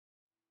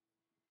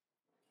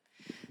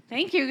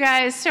Thank you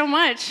guys so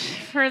much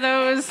for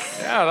those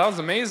Yeah, that was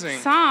amazing.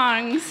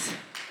 songs.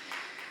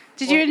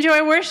 Did you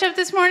enjoy worship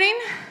this morning?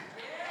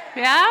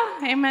 Yeah?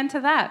 Amen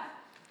to that.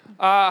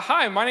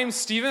 Hi, my name's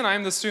Steven.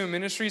 I'm the student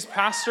ministries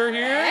pastor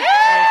here. And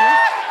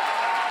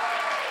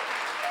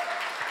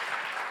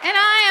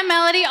I am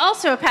Melody,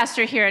 also a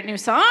pastor here at New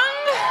Song.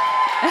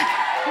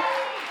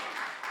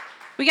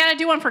 We got to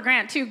do one for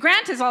Grant, too.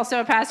 Grant is also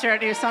a pastor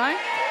at New Song.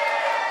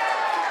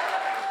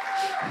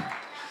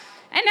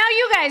 And now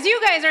you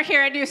guys are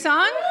here at New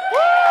Song. Woo!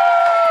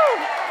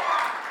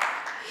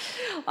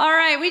 All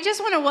right, we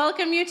just want to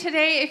welcome you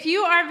today. If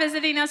you are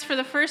visiting us for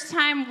the first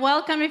time,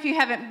 welcome. If you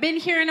haven't been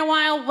here in a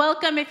while,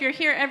 welcome. If you're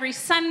here every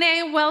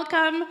Sunday,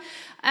 welcome.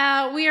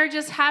 We are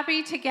just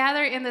happy to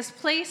gather in this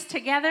place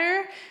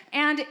together.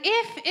 And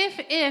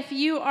if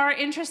you are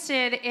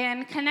interested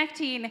in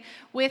connecting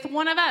with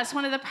one of us,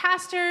 one of the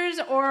pastors,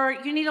 or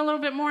you need a little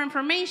bit more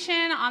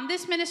information on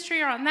this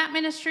ministry or on that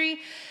ministry,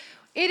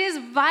 it is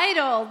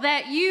vital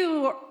that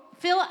you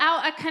fill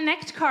out a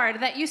Connect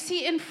card that you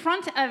see in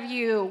front of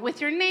you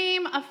with your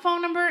name, a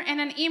phone number, and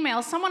an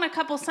email. Someone a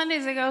couple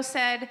Sundays ago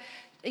said,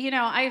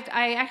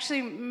 I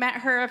actually met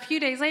her a few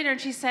days later, and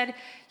she said,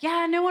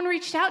 yeah, no one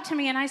reached out to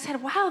me. And I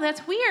said, wow,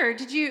 that's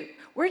weird.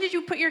 Where did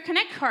you put your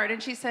Connect card?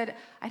 And she said,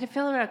 I had to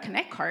fill out a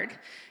Connect card.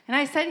 And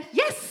I said,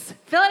 yes,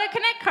 fill out a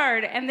Connect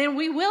card, and then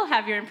we will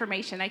have your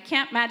information. I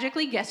can't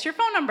magically guess your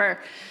phone number.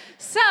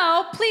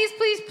 So please,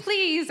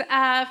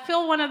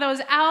 fill one of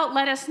those out.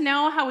 Let us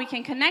know how we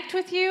can connect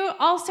with you.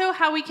 Also,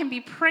 how we can be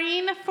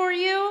praying for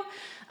you.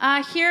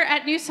 Here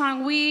at New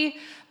Song, we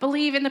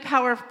believe in the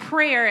power of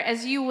prayer,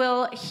 as you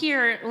will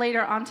hear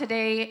later on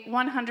today,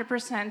 100%,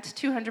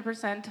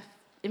 200%,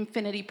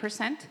 infinity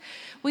percent.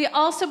 We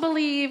also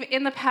believe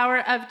in the power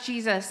of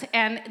Jesus,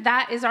 and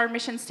that is our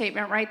mission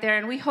statement right there.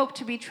 And we hope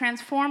to be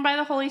transformed by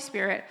the Holy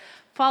Spirit,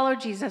 follow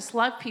Jesus,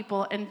 love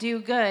people, and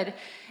do good.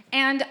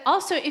 And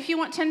also, if you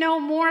want to know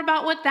more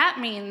about what that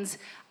means,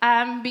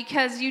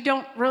 because you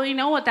don't really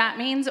know what that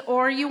means,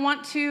 or you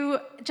want to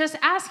just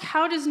ask,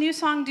 how does New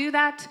Song do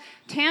that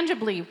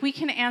tangibly? We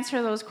can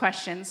answer those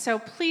questions. So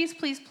please,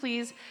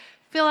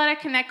 fill out a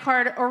Connect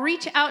card or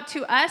reach out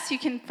to us. You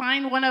can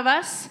find one of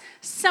us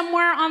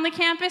somewhere on the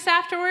campus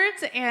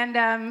afterwards,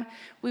 and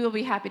we will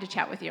be happy to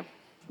chat with you.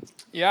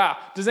 Yeah.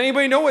 Does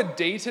anybody know what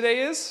day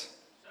today is?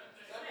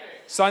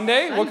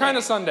 Sunday? What kind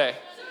of Sunday?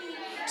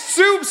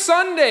 Soup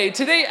Sunday.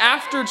 Today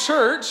after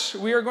church,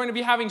 we are going to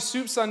be having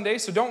Soup Sunday,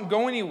 so don't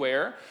go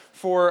anywhere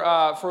for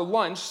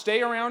lunch.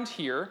 Stay around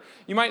here.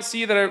 You might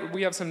see that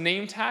we have some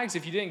name tags.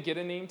 If you didn't get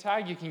a name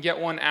tag, you can get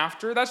one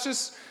after. That's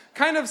just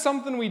kind of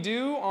something we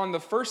do on the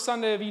first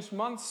Sunday of each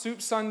month,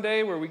 Soup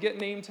Sunday, where we get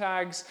name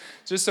tags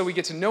just so we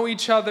get to know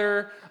each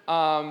other,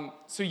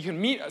 so you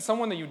can meet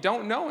someone that you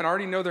don't know and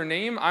already know their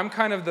name. I'm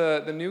kind of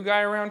the new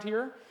guy around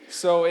here,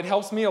 so it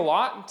helps me a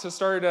lot to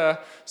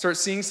start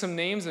seeing some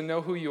names and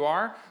know who you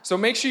are. So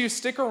make sure you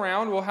stick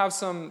around. We'll have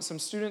some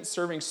students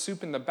serving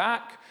soup in the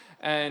back,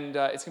 and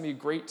it's going to be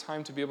a great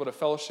time to be able to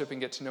fellowship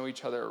and get to know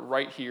each other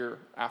right here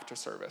after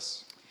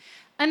service.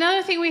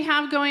 Another thing we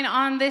have going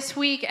on this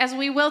week, as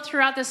we will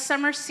throughout the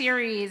summer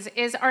series,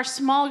 is our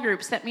small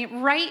groups that meet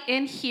right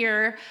in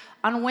here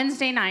on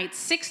Wednesday nights,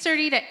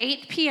 6:30 to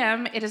 8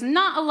 p.m. It is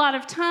not a lot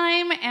of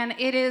time, and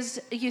it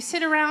is, you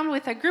sit around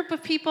with a group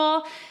of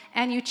people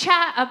and you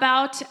chat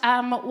about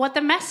what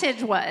the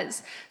message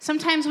was.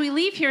 Sometimes we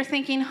leave here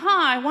thinking,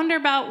 I wonder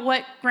about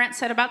what Grant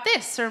said about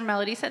this, or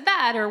Melody said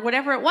that, or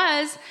whatever it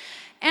was.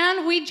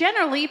 And we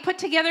generally put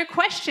together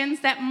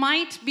questions that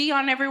might be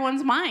on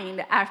everyone's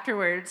mind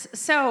afterwards.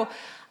 So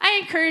I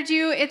encourage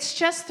you, it's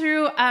just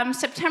through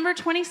September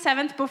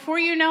 27th. Before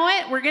you know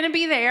it, we're going to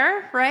be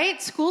there, right?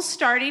 School's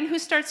starting. Who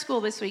starts school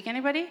this week?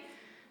 Anybody?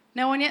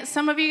 No one yet?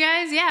 Some of you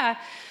guys? Yeah.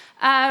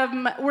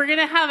 We're going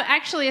to have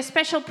actually a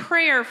special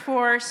prayer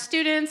for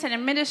students and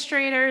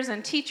administrators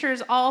and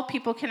teachers, all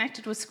people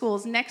connected with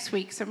schools next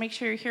week. So make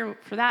sure you're here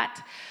for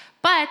that.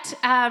 But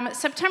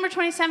September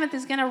 27th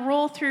is going to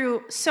roll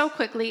through so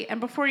quickly, and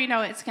before you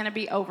know it, it's going to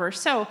be over.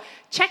 So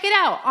check it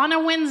out on a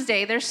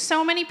Wednesday. There's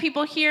so many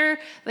people here.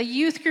 The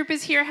youth group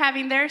is here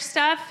having their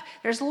stuff.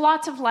 There's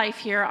lots of life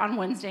here on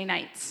Wednesday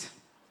nights.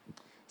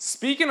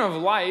 Speaking of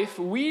life,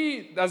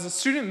 we, as a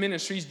student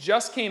ministries,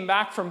 just came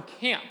back from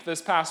camp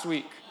this past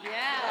week. Yeah.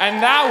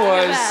 And that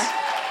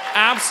was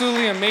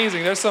absolutely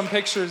amazing. There's some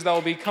pictures that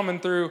will be coming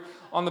through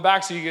on the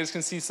back so you guys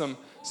can see some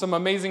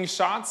amazing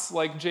shots,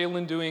 like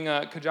Jalen doing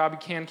a Kajabi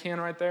can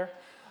right there.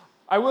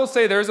 I will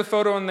say there's a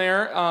photo in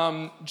there.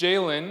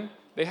 Jalen,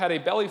 they had a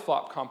belly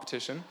flop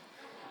competition.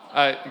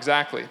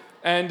 Exactly.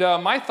 And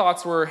my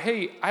thoughts were,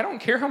 hey, I don't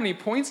care how many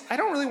points. I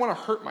don't really want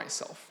to hurt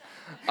myself.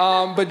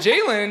 But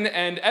Jalen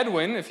and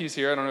Edwin, if he's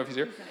here, I don't know if he's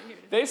here,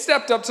 they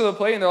stepped up to the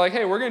plate and they're like,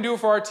 hey, we're going to do it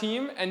for our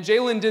team. And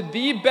Jalen did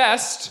the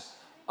best,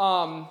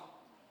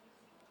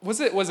 was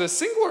it a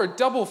single or a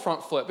double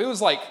front flip? It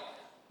was like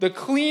the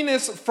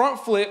cleanest front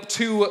flip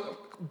to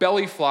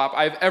belly flop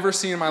I've ever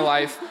seen in my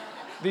life.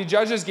 The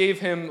judges gave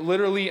him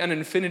literally an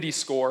infinity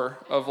score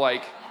of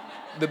like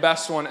the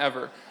best one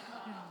ever.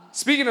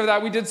 Speaking of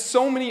that, we did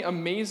so many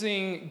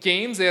amazing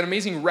games. They had an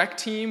amazing rec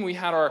team. We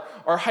had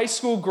our high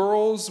school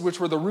girls, which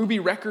were the Ruby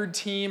Record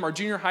team, our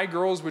junior high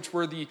girls, which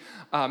were the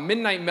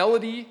Midnight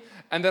Melody,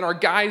 and then our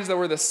guys that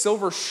were the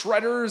Silver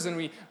Shredders, and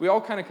we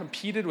all kind of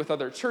competed with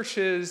other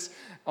churches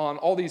on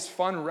all these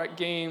fun rec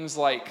games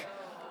like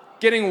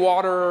getting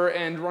water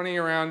and running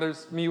around.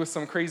 There's me with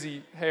some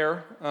crazy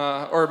hair,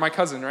 or my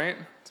cousin, right?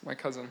 It's my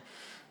cousin.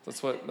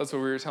 That's what we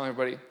were telling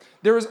everybody.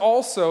 There was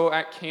also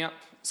at camp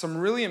some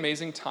really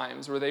amazing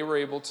times where they were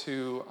able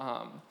to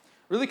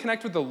really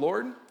connect with the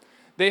Lord.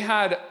 They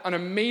had an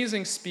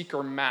amazing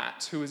speaker,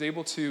 Matt, who was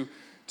able to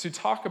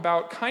talk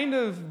about kind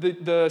of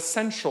the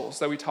essentials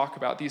that we talk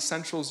about, the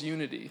essentials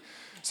unity.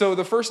 So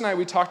the first night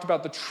we talked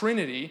about the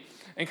Trinity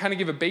and kind of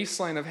give a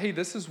baseline of, hey,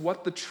 this is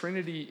what the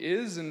Trinity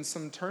is in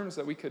some terms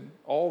that we could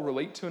all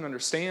relate to and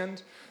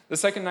understand. The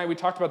second night we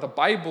talked about the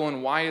Bible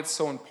and why it's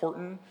so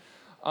important.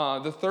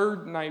 The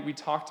third night we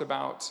talked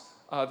about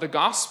the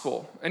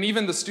gospel, and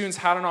even the students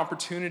had an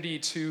opportunity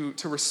to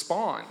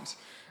respond.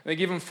 And they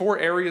gave them 4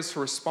 areas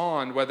to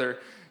respond, whether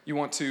you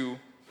want to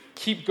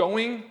keep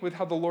going with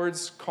how the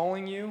Lord's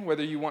calling you,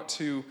 whether you want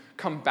to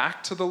come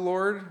back to the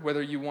Lord,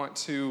 whether you want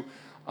to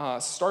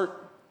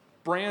start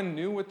brand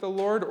new with the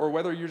Lord, or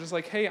whether you're just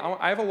like, hey,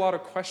 I have a lot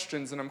of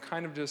questions, and I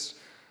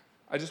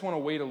just want to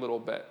wait a little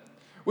bit.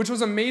 Which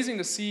was amazing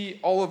to see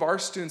all of our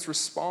students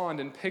respond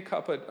and pick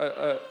up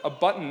a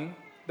button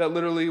that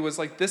literally was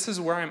like, this is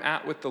where I'm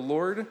at with the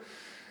Lord,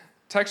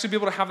 to actually be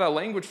able to have that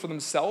language for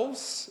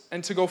themselves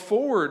and to go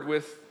forward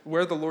with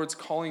where the Lord's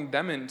calling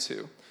them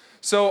into.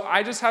 So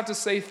I just have to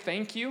say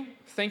thank you.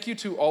 Thank you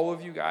to all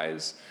of you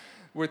guys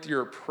with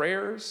your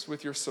prayers,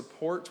 with your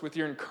support, with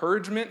your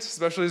encouragement,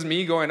 especially as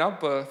me going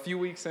up a few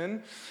weeks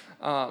in.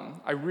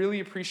 I really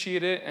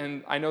appreciate it,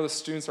 and I know the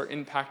students are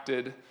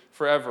impacted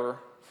forever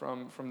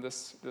from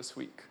this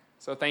week.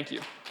 So thank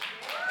you.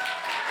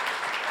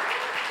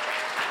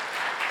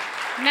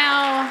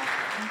 Now,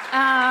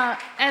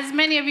 as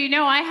many of you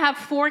know, I have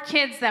 4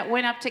 kids that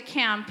went up to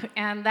camp,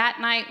 and that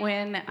night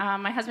when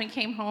my husband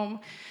came home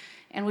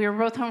and we were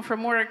both home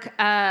from work,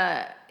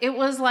 it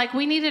was like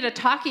we needed a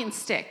talking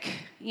stick,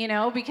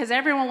 because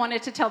everyone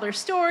wanted to tell their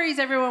stories,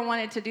 everyone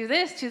wanted to do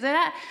this, do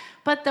that.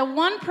 But the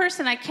one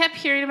person I kept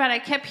hearing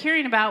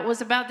about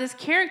was about this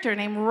character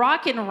named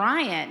Rockin'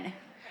 Ryan.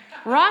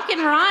 Rockin'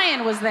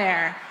 Ryan was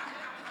there.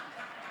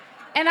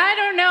 And I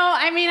don't know,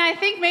 I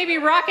think maybe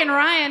Rockin'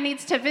 Ryan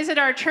needs to visit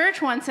our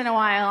church once in a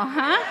while,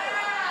 huh?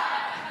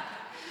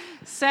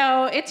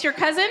 So it's your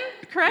cousin,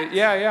 correct?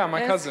 Yeah,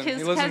 my cousin.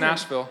 He lives in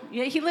Nashville.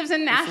 Yeah, he lives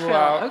in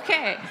Nashville.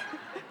 Okay.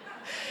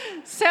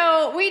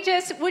 So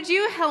would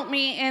you help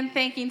me in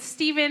thanking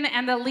Stephen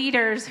and the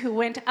leaders who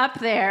went up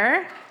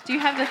there? Do you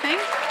have the thing?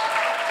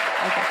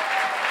 Okay.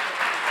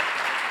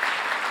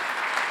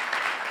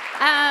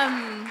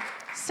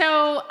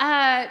 So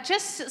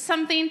just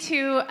something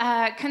to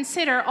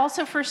consider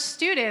also for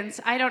students.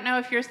 I don't know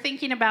if you're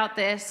thinking about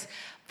this.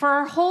 For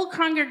our whole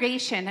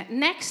congregation,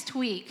 next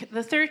week,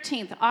 the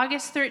 13th,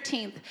 August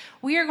 13th,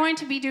 we are going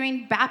to be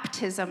doing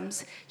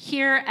baptisms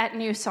here at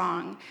New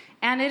Song.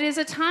 And it is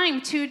a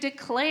time to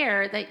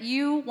declare that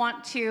you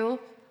want to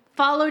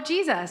follow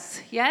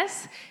Jesus,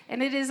 yes?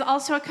 And it is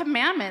also a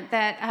commandment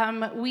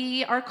that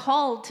we are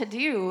called to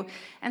do.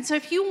 And so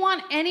if you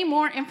want any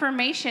more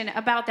information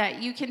about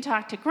that, you can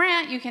talk to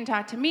Grant, you can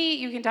talk to me,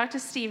 you can talk to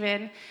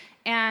Stephen,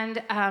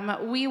 and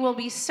we will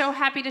be so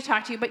happy to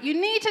talk to you. But you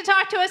need to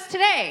talk to us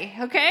today,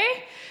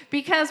 okay?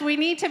 Because we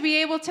need to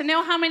be able to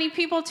know how many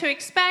people to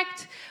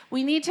expect.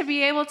 We need to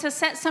be able to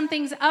set some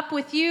things up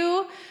with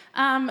you.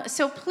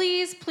 So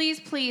please, please,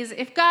 please,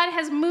 if God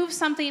has moved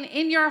something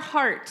in your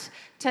heart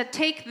to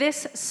take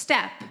this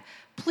step,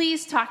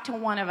 please talk to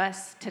one of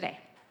us today.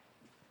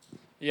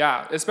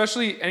 Yeah,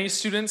 especially any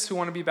students who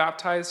want to be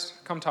baptized,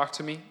 come talk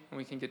to me, and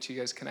we can get you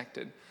guys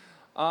connected.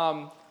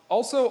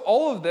 Also,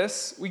 all of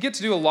this, we get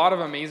to do a lot of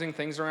amazing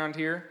things around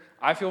here.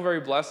 I feel very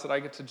blessed that I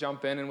get to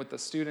jump in and with the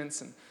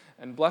students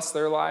and bless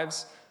their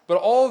lives. But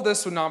all of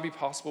this would not be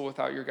possible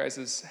without your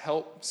guys'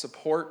 help,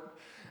 support.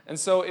 And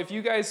so if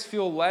you guys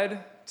feel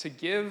led to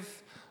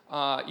give,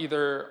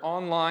 either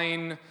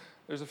online,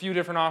 there's a few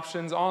different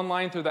options,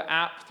 online through the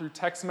app, through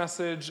text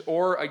message,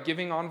 or a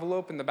giving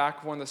envelope in the back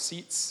of one of the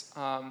seats.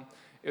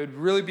 It would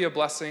really be a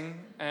blessing.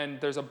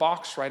 And there's a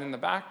box right in the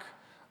back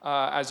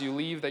as you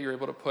leave that you're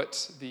able to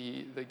put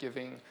the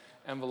giving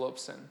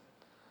envelopes in.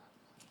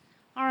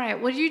 All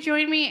right, would you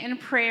join me in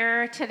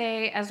prayer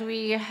today as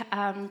we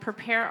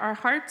prepare our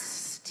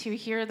hearts to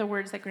hear the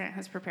words that Grant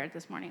has prepared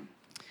this morning?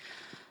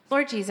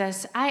 Lord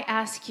Jesus, I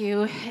ask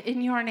you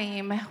in your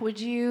name, would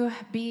you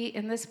be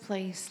in this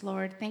place,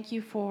 Lord? Thank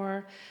you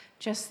for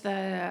just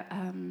the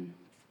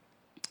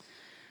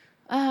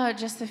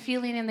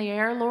feeling in the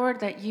air, Lord,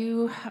 that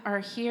you are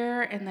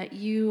here and that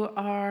you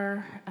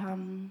are,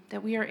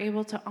 that we are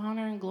able to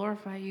honor and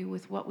glorify you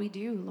with what we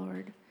do,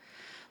 Lord.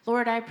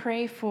 Lord, I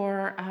pray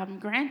for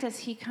Grant as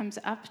he comes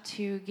up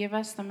to give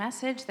us the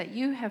message that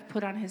you have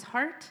put on his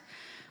heart.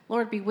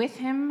 Lord, be with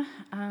him.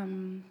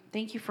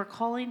 Thank you for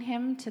calling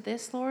him to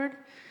this, Lord.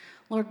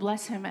 Lord,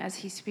 bless him as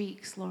he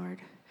speaks, Lord.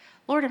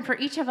 Lord, and for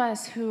each of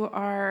us who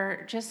are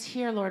just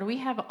here, Lord, we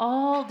have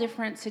all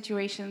different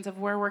situations of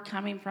where we're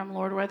coming from,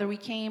 Lord, whether we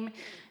came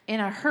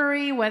in a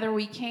hurry, whether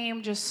we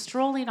came just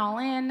strolling all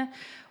in,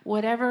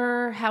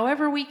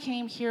 however we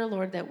came here,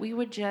 Lord, that we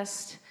would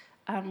just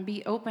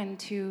be open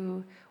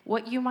to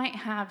what you might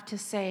have to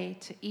say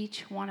to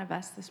each one of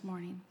us this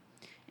morning.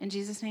 In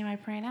Jesus' name I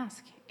pray and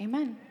ask.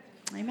 Amen.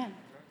 Amen.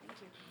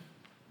 Thank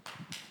you.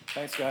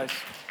 Thanks, guys.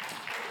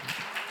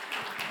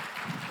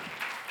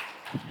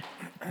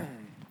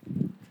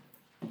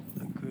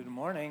 Good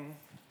morning.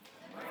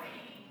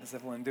 How's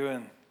everyone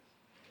doing?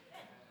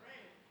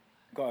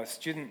 Got a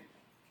student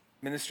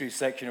ministry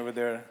section over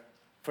there.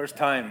 First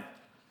time.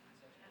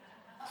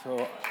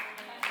 So,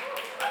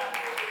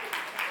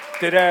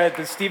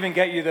 did Stephen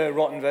get you the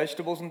rotten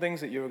vegetables and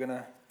things that you were going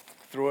to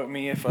throw at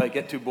me if I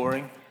get too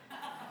boring?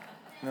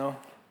 No?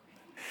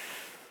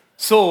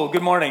 So,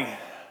 good morning.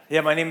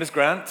 Yeah, my name is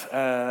Grant,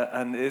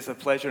 and it is a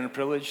pleasure and a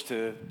privilege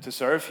to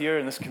serve here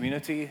in this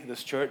community,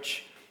 this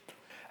church.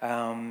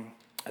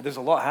 There's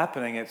a lot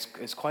happening.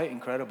 It's quite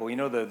incredible. You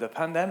know, the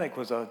pandemic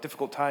was a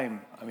difficult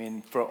time. I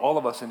mean, for all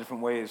of us in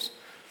different ways.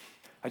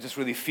 I just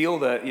really feel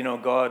that, you know,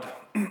 God,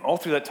 all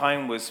through that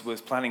time was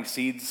planting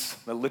seeds,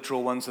 the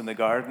literal ones in the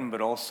garden, but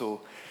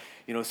also,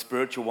 you know,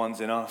 spiritual ones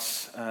in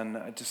us.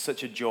 And just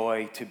such a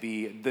joy to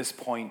be at this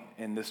point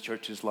in this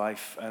church's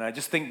life. And I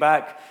just think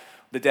back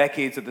the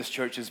decades that this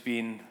church has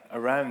been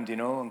around, you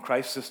know, and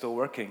Christ is still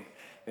working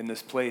in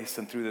this place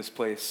and through this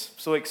place.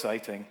 So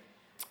exciting.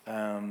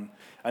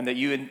 And that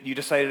you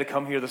decided to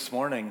come here this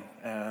morning,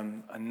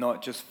 and we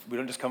don't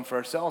just come for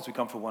ourselves, we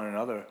come for one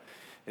another.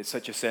 It's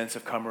such a sense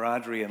of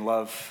camaraderie and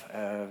love,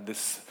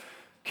 this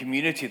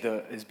community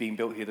that is being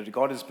built here, that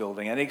God is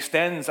building, and it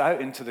extends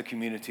out into the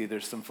community.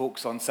 There's some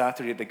folks on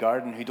Saturday at the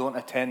Garden who don't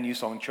attend New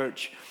Song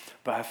Church,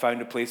 but have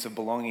found a place of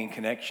belonging and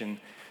connection,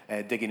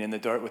 digging in the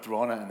dirt with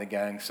Ronna and the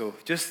gang. So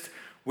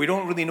we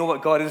don't really know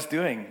what God is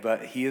doing,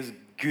 but He is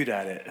good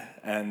at it,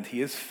 and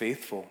He is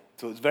faithful.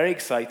 So it's very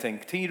exciting.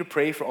 Continue to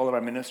pray for all of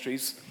our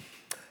ministries.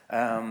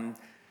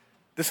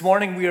 This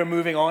morning we are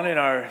moving on in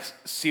our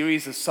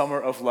series, The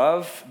Summer of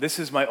Love. This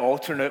is my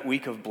alternate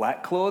week of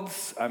black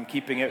clothes. I'm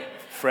keeping it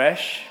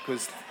fresh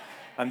because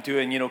I'm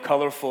doing, you know,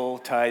 colorful,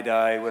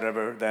 tie-dye,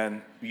 whatever,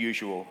 than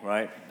usual,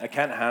 right? I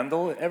can't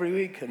handle it every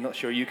week. I'm not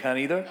sure you can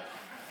either.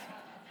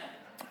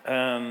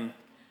 And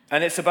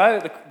it's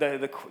about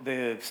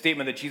the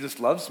statement that Jesus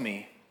loves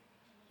me.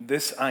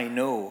 This I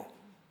know,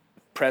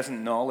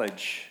 present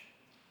knowledge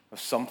of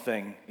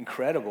something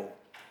incredible.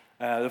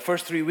 The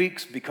first 3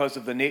 weeks, because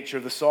of the nature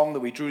of the song that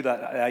we drew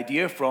that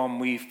idea from,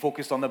 we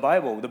focused on the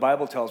Bible. The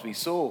Bible tells me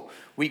so.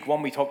 Week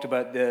 1, we talked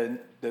about the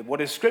what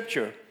is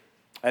Scripture.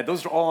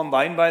 Those are all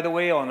online, by the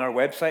way, on our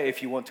website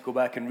if you want to go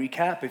back and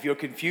recap. If you're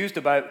confused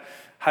about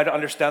how to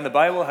understand the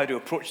Bible, how to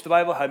approach the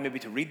Bible, how maybe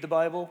to read the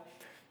Bible,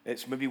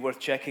 it's maybe worth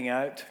checking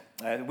out.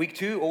 Week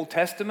 2, Old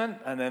Testament,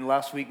 and then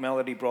last week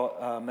Melody brought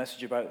a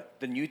message about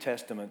the New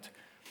Testament.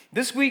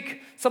 This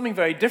week, something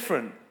very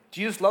different.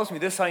 Jesus loves me,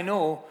 this I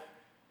know,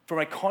 for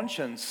my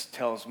conscience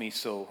tells me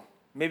so.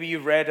 Maybe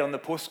you've read on the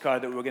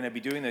postcard that we're going to be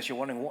doing this. You're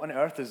wondering, what on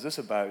earth is this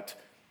about?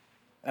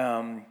 We're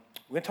going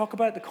to talk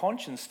about the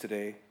conscience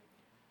today.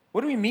 What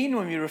do we mean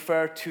when we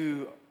refer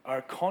to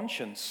our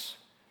conscience?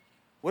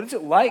 What is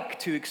it like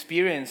to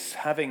experience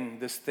having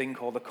this thing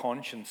called a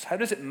conscience? How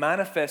does it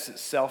manifest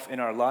itself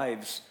in our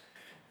lives?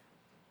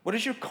 What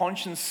does your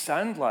conscience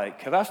sound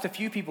like? I've asked a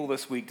few people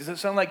this week. Does it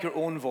sound like your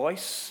own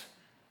voice?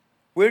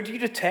 Where do you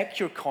detect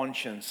your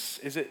conscience?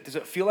 Does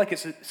it feel like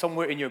it's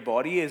somewhere in your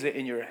body? Is it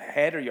in your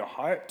head or your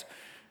heart,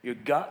 your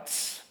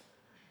guts?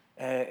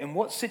 In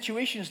what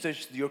situations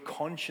does your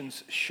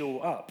conscience show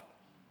up?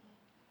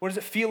 What does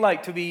it feel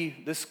like to be,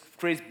 this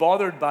phrase,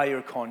 bothered by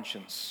your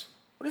conscience?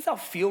 What does that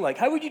feel like?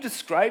 How would you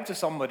describe to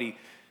somebody,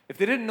 if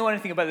they didn't know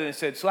anything about it and they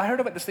said, so I heard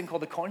about this thing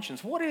called the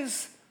conscience. What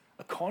is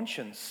a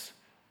conscience?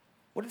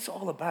 What is it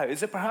all about?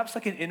 Is it perhaps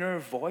like an inner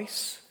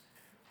voice?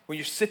 When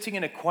you're sitting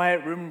in a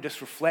quiet room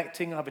just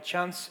reflecting, have a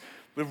chance,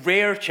 a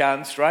rare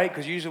chance, right?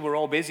 Because usually we're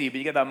all busy, but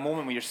you get that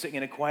moment when you're sitting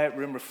in a quiet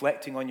room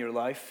reflecting on your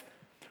life.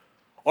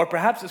 Or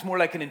perhaps it's more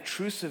like an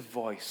intrusive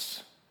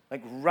voice,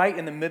 like right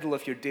in the middle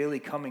of your daily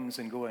comings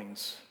and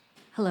goings.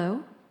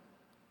 Hello?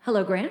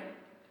 Hello, Grant?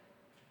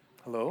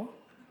 Hello?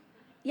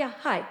 Yeah,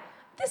 hi.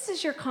 This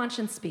is your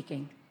conscience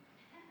speaking.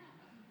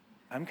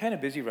 I'm kind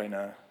of busy right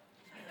now.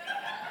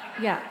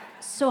 Yeah,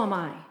 so am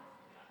I.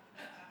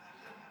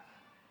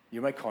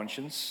 You're my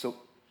conscience.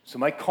 So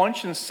my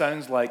conscience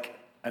sounds like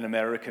an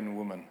American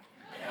woman.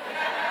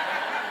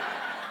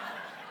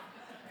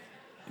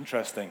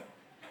 Interesting.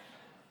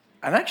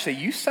 And actually,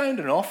 you sound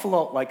an awful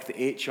lot like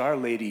the HR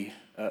lady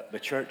at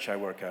the church I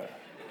work at.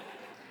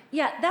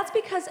 Yeah, that's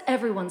because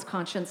everyone's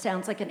conscience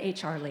sounds like an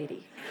HR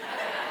lady.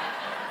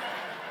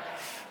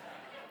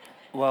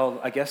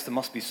 Well, I guess there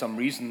must be some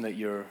reason that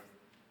you're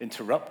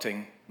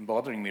interrupting and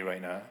bothering me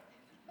right now.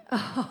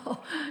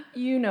 Oh,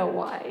 you know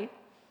why.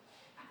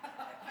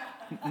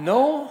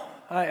 No,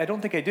 I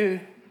don't think I do.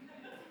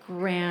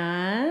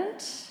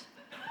 Grant?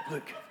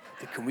 Look,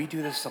 can we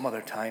do this some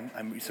other time?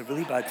 It's a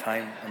really bad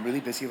time. I'm really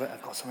busy.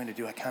 I've got something to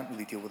do. I can't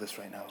really deal with this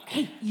right now.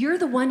 Hey, you're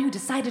the one who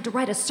decided to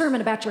write a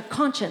sermon about your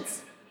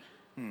conscience.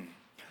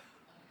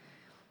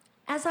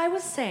 As I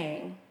was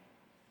saying,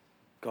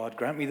 God,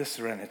 grant me the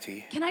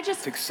serenity can I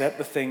just... to accept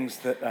the things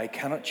that I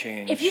cannot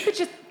change. If you could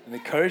just... And the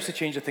courage to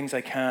change the things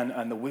I can,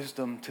 and the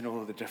wisdom to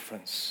know the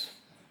difference.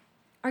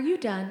 Are you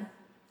done?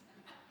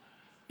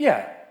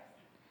 Yeah.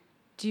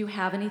 Do you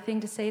have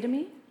anything to say to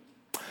me?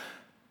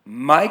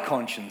 My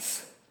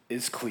conscience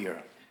is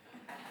clear.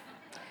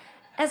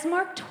 As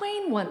Mark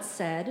Twain once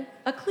said,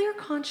 a clear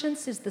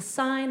conscience is the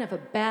sign of a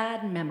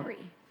bad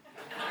memory.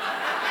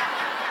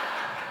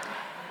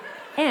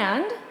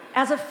 And,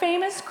 as a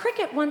famous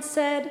cricket once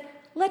said,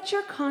 let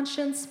your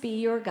conscience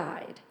be your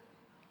guide.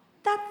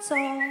 That's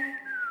all.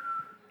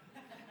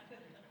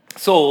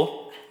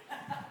 So,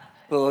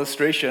 the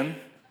illustration,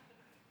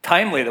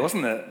 timely,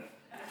 wasn't it?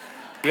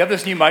 We have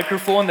this new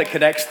microphone that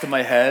connects to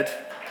my head.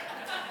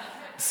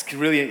 It's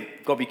really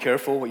got to be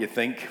careful what you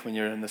think when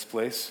you're in this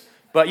place.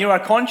 But, our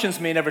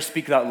conscience may never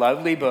speak that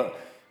loudly, but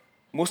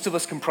most of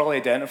us can probably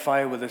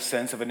identify with a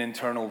sense of an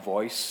internal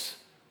voice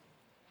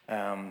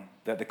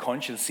that the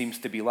conscience seems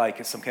to be like.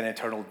 It's some kind of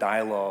internal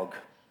dialogue,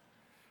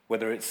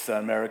 whether it's an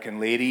American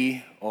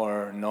lady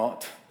or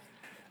not.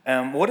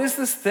 What is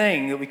this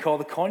thing that we call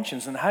the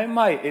conscience, and how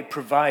might it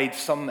provide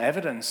some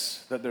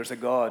evidence that there's a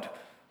God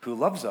who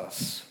loves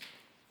us?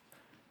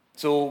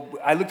 So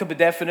I looked up a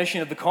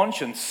definition of the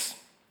conscience,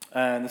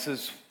 and this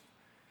is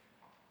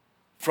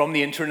from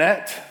the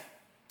internet,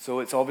 so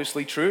it's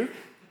obviously true.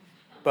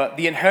 But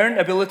the inherent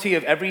ability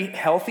of every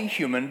healthy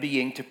human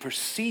being to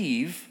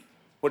perceive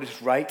what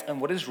is right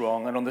and what is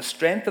wrong, and on the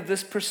strength of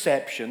this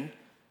perception,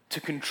 to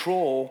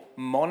control,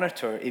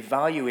 monitor,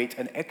 evaluate,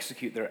 and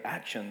execute their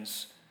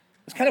actions.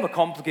 It's kind of a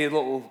complicated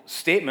little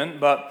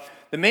statement, but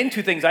the main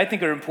two things I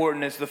think are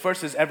important is the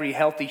first is every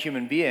healthy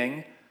human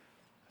being.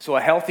 So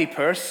a healthy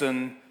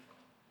person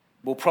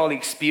will probably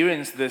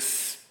experience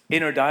this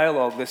inner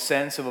dialogue, this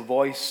sense of a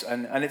voice,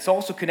 and it's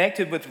also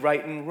connected with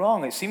right and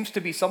wrong. It seems to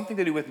be something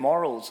to do with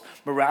morals,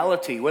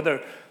 morality,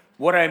 whether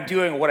what I'm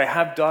doing or what I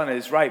have done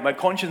is right. My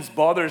conscience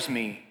bothers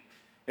me.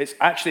 It's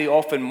actually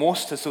often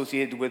most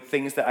associated with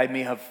things that I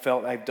may have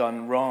felt I've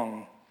done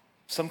wrong.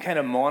 Some kind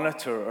of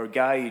monitor or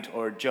guide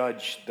or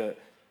judge that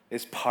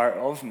is part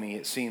of me,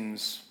 it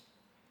seems.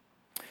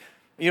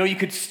 You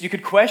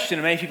could question,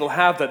 and many people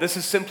have, that this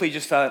is simply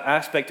just an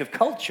aspect of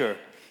culture.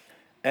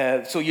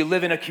 So you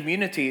live in a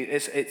community.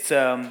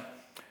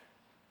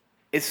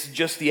 It's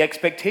just the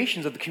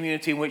expectations of the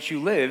community in which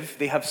you live.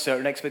 They have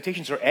certain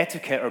expectations or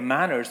etiquette or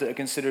manners that are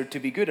considered to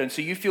be good. And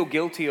so you feel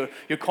guilty, or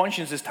your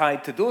conscience is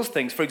tied to those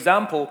things. For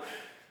example,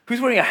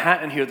 who's wearing a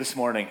hat in here this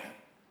morning?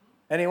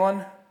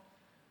 Anyone?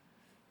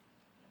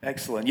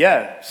 Excellent.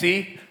 Yeah,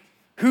 see?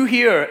 Who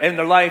here in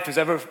their life has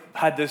ever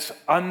had this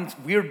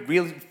weird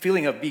real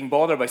feeling of being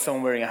bothered by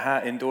someone wearing a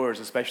hat indoors,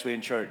 especially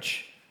in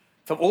church?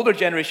 Some older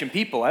generation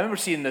people, I remember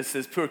seeing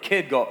this poor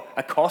kid got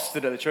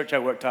accosted at the church I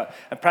worked at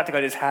and practically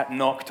had his hat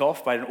knocked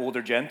off by an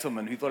older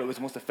gentleman who thought it was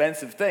the most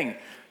offensive thing.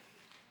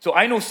 So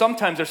I know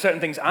sometimes there are certain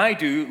things I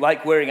do,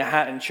 like wearing a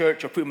hat in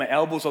church or putting my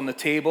elbows on the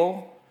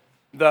table,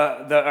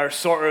 that are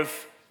sort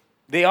of,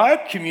 they are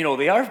communal,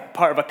 they are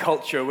part of a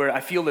culture where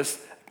I feel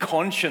this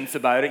conscience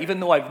about it, even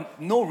though I've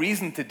no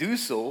reason to do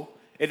so.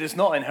 It is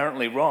not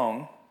inherently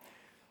wrong.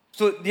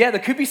 So yeah,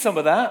 there could be some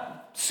of that.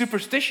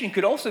 Superstition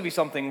could also be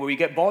something where we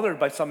get bothered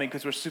by something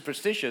because we're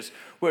superstitious,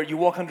 where you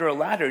walk under a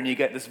ladder and you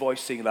get this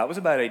voice saying, that was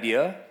a bad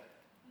idea.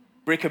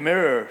 Break a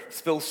mirror,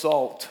 spill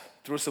salt,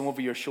 throw some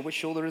over your shoulder. Which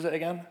shoulder is it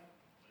again?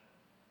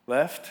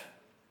 Left?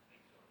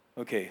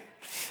 Okay.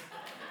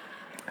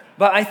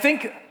 But I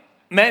think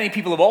many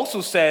people have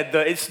also said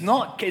that it's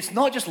not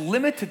just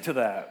limited to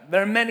that.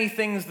 There are many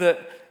things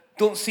that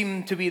don't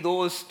seem to be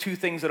those two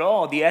things at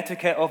all, the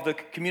etiquette of the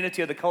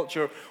community or the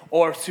culture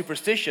or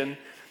superstition.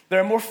 There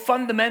are more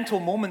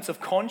fundamental moments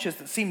of conscience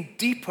that seem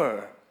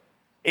deeper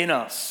in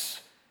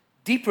us,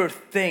 deeper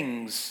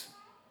things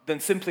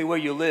than simply where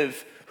you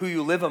live, who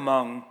you live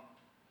among,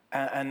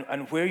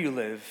 and where you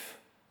live.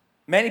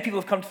 Many people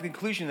have come to the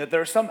conclusion that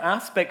there are some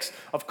aspects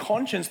of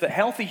conscience that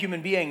healthy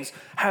human beings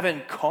have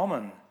in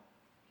common,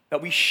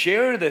 that we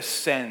share this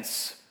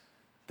sense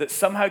that's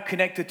somehow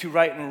connected to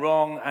right and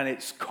wrong, and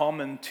it's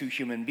common to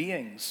human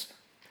beings.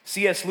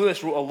 C.S.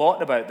 Lewis wrote a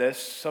lot about this.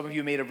 Some of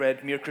you may have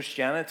read Mere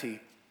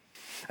Christianity.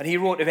 And he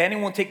wrote, if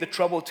anyone will take the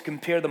trouble to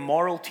compare the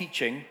moral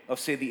teaching of,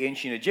 say, the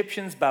ancient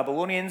Egyptians,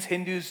 Babylonians,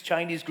 Hindus,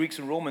 Chinese, Greeks,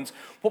 and Romans,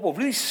 what will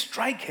really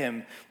strike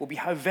him will be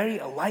how very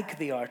alike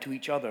they are to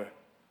each other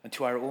and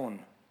to our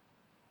own.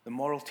 The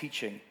moral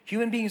teaching.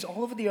 Human beings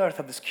all over the earth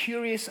have this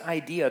curious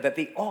idea that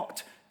they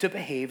ought to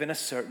behave in a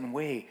certain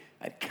way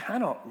and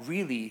cannot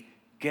really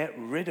get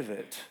rid of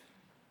it.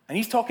 And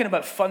he's talking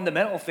about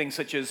fundamental things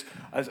such as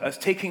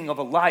taking of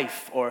a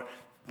life or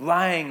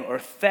lying or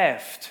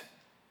theft.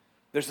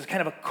 There's this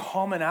kind of a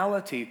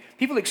commonality.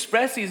 People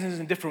express these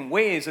in different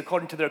ways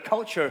according to their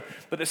culture,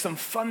 but there's some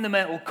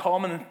fundamental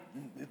common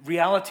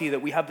reality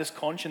that we have this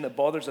conscience that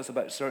bothers us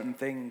about certain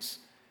things.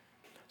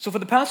 So for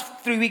the past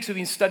 3 weeks, we've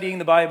been studying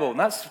the Bible, and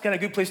that's kind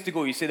of a good place to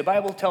go. You say, the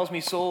Bible tells me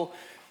so,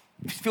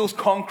 it feels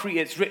concrete,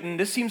 it's written.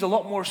 This seems a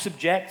lot more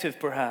subjective,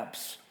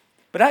 perhaps.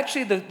 But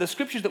actually, the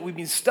scriptures that we've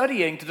been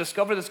studying to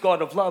discover this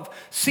God of love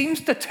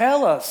seems to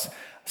tell us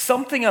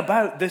something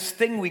about this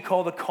thing we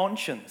call the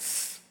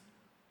conscience.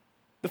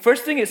 The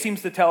first thing it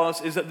seems to tell us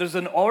is that there's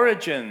an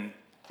origin.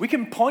 We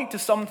can point to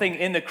something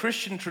in the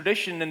Christian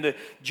tradition, in the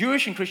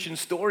Jewish and Christian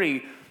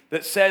story,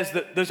 that says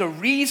that there's a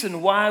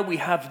reason why we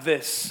have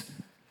this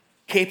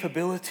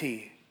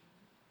capability.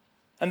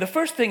 And the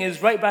first thing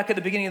is right back at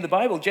the beginning of the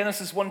Bible,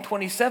 Genesis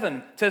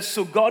 1:27 says,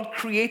 so God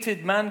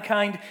created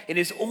mankind in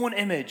his own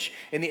image.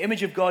 In the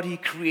image of God, he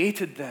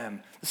created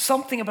them. There's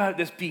something about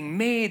this being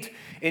made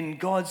in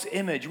God's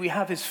image. We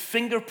have his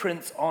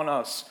fingerprints on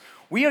us.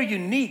 We are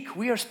unique.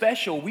 We are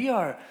special. We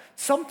are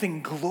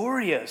something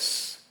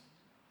glorious.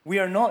 We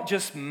are not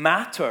just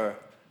matter.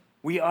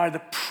 We are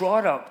the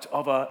product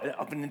of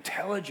an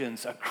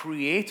intelligence, a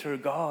creator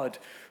God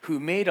who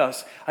made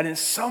us. And in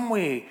some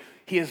way,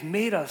 he has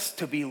made us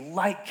to be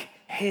like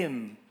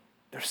him.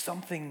 There's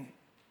something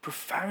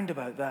profound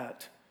about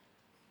that.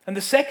 And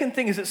the second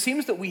thing is it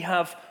seems that we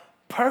have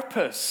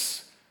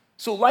purpose.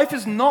 So life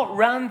is not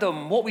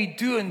random. What we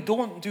do and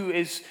don't do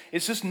is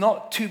just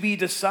not to be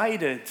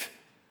decided.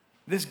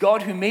 This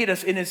God who made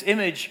us in his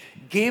image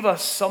gave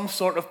us some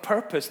sort of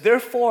purpose.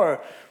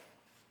 Therefore,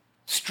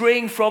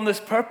 straying from this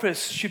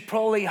purpose should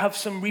probably have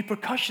some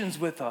repercussions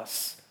with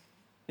us.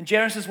 In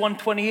Genesis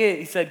 1:28,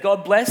 he said,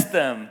 God blessed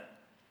them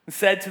and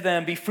said to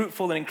them, be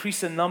fruitful and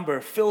increase in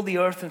number, fill the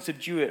earth and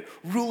subdue it,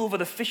 rule over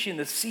the fish in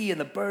the sea and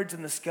the birds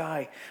in the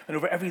sky, and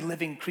over every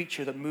living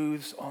creature that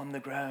moves on the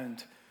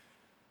ground.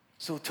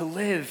 So to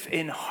live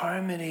in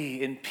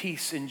harmony, in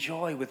peace, in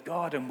joy with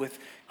God and with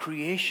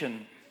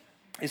creation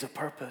is a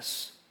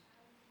purpose.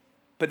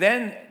 But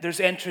then there's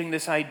entering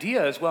this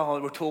idea as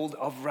well, we're told,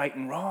 of right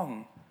and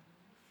wrong.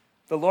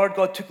 The Lord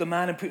God took the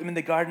man and put him in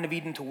the Garden of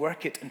Eden to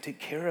work it and take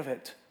care of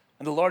it.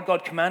 And the Lord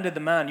God commanded the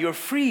man, you're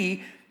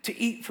free to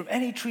eat from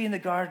any tree in the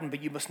garden,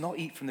 but you must not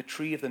eat from the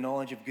tree of the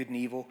knowledge of good and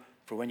evil,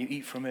 for when you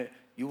eat from it,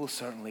 you will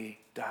certainly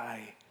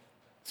die.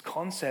 This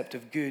concept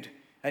of good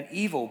and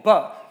evil.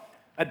 But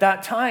at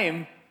that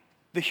time,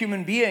 the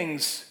human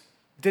beings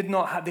they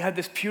had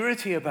this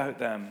purity about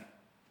them.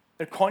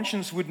 Their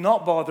conscience would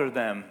not bother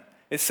them.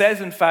 It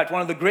says, in fact,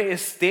 one of the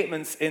greatest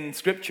statements in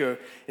Scripture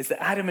is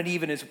that Adam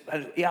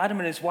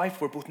and his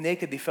wife were both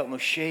naked. They felt no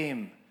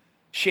shame.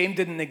 Shame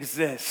didn't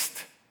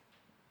exist.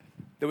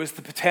 There was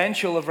the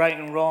potential of right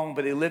and wrong,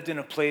 but they lived in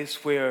a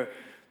place where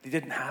they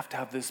didn't have to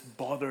have this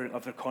bother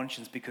of their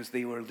conscience because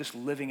they were just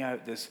living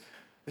out this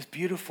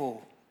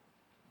beautiful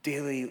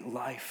daily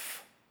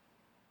life.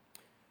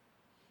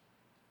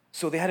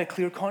 So they had a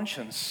clear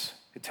conscience,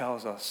 it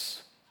tells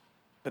us.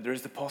 But there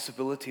is the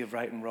possibility of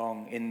right and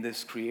wrong in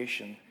this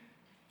creation.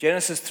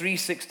 Genesis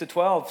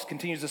 3:6-12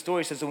 continues the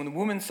story. It says, so when the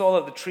woman saw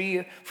that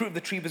the fruit of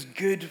the tree was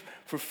good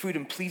for food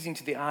and pleasing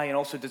to the eye and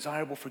also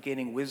desirable for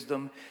gaining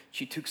wisdom,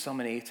 she took some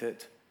and ate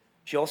it.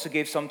 She also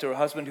gave some to her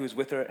husband who was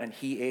with her, and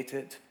he ate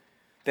it.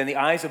 Then the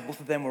eyes of both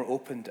of them were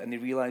opened, and they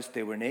realized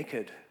they were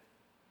naked.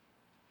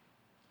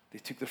 They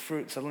took the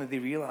fruit. Suddenly they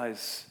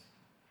realize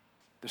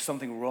there's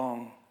something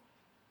wrong.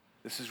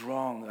 This is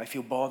wrong. I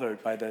feel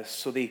bothered by this.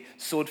 So they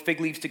sewed fig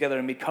leaves together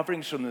and made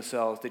coverings for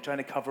themselves. They're trying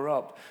to cover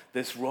up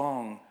this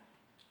wrong.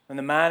 And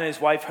the man and his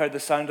wife heard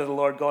the sound of the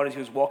Lord God as he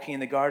was walking in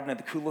the garden at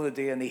the cool of the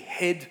day, and they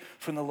hid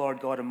from the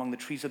Lord God among the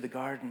trees of the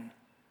garden.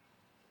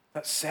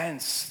 That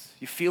sense,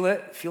 you feel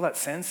it? Feel that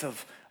sense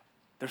of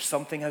there's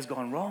something has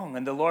gone wrong.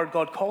 And the Lord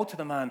God called to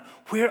the man,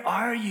 where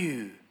are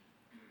you?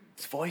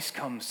 His voice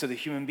comes to the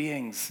human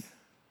beings.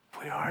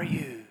 Where are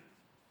you?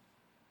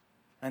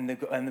 And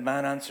the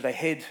man answered, I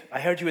hid. I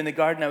heard you in the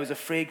garden. I was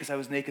afraid because I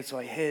was naked, so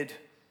I hid.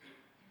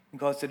 And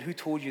God said, who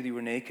told you that you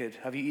were naked?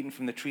 Have you eaten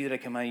from the tree that I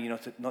command you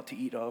not to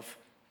eat of?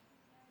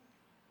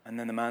 And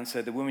then the man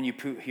said, the woman you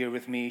put here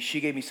with me, she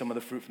gave me some of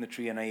the fruit from the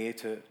tree and I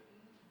ate it.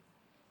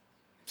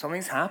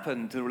 Something's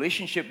happened. The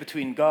relationship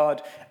between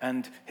God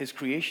and his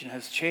creation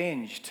has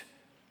changed.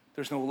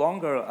 There's no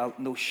longer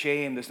no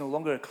shame. There's no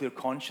longer a clear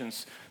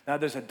conscience. Now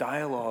there's a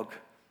dialogue.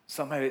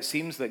 Somehow it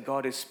seems that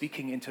God is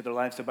speaking into their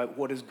lives about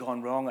what has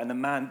gone wrong, and the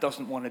man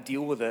doesn't want to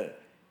deal with it.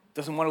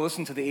 Doesn't want to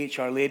listen to the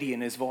HR lady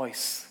in his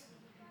voice.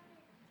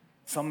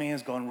 Something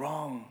has gone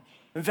wrong.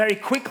 And very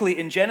quickly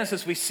in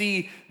Genesis we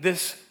see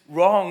this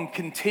wrong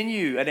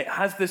continue, and it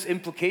has this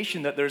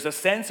implication that there's a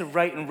sense of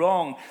right and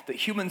wrong that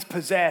humans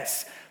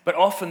possess, but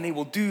often they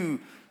will do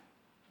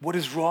what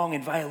is wrong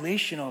in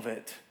violation of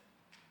it.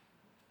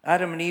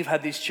 Adam and Eve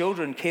had these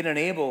children, Cain and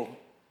Abel.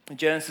 In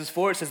Genesis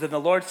 4 it says, then the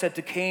Lord said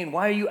to Cain,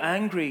 why are you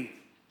angry?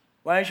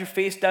 Why is your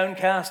face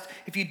downcast?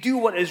 If you do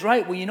what is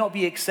right, will you not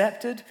be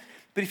accepted?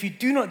 But if you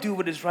do not do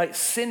what is right,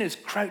 sin is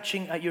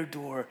crouching at your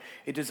door.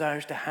 It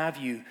desires to have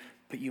you,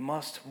 but you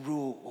must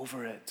rule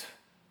over it.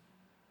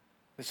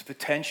 There's a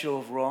potential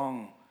of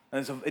wrong. And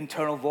there's an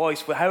internal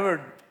voice.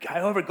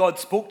 However God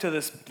spoke to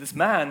this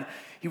man,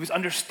 he was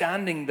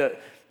understanding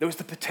that There was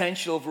the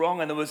potential of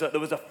wrong, and there was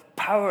a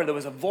power, there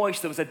was a voice,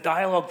 there was a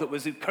dialogue that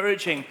was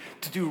encouraging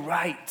to do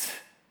right.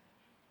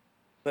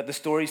 But the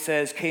story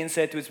says, Cain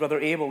said to his brother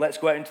Abel, let's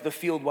go out into the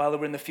field. While they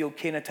were in the field,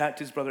 Cain attacked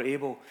his brother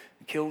Abel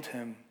and killed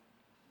him.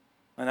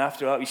 And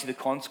after that, we see the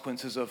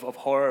consequences of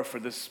horror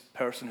for this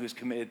person who's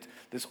committed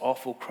this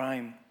awful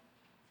crime.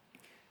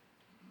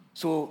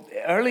 So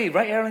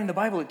right early in the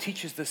Bible, it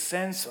teaches the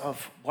sense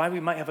of why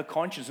we might have a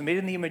conscience. We're made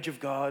in the image of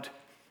God.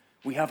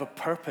 We have a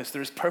purpose.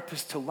 There is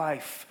purpose to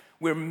life.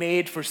 We're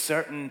made for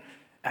certain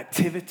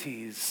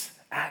activities,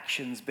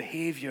 actions,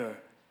 behavior.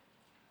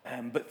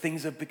 But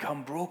things have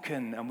become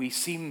broken, and we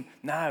seem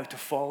now to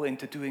fall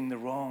into doing the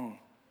wrong.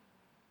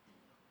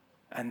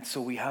 And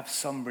so we have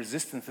some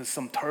resistance, there's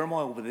some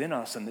turmoil within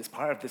us, and it's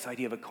part of this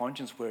idea of a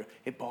conscience where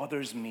it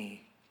bothers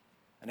me,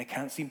 and I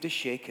can't seem to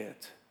shake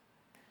it.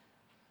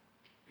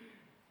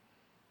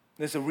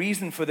 There's a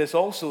reason for this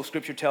also,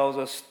 Scripture tells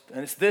us,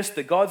 and it's this,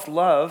 that God's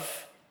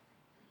love,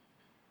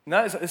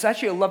 now it's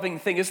actually a loving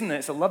thing, isn't it?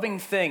 It's a loving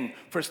thing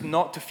for us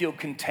not to feel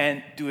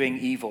content doing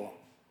evil.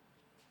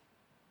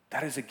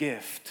 That is a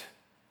gift.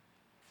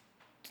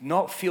 To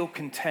not feel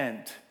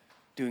content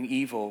doing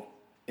evil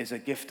is a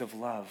gift of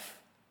love.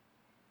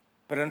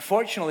 But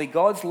unfortunately,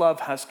 God's love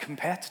has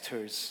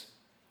competitors,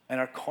 and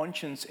our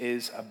conscience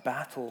is a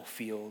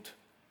battlefield.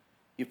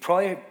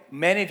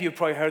 Many of you have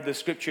probably heard the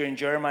scripture in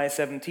Jeremiah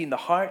 17, the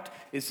heart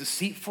is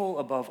deceitful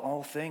above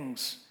all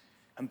things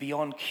and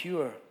beyond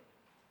cure.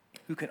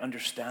 Who can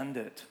understand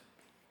it?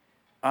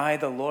 I,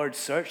 the Lord,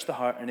 search the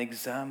heart and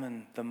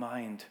examine the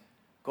mind.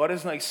 God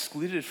is not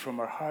excluded from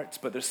our hearts,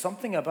 but there's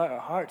something about our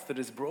hearts that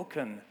is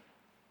broken.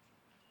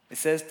 It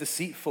says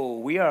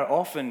deceitful. We are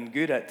often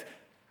good at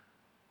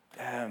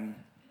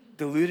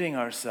deluding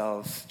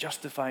ourselves,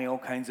 justifying all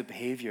kinds of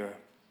behavior.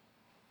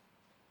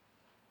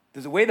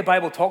 There's a way the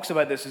Bible talks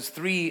about this is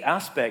three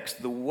aspects: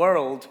 the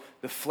world,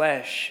 the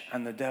flesh,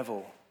 and the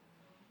devil.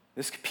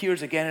 This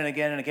appears again and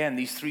again and again,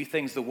 these three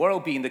things. The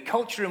world being the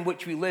culture in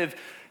which we live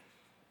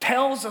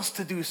tells us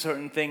to do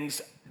certain things,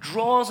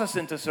 draws us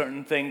into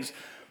certain things,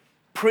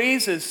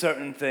 praises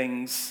certain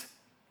things.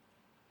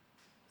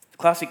 The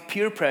classic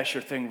peer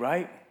pressure thing,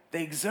 right?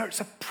 They exert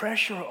a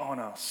pressure on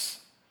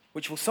us,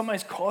 which will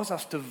sometimes cause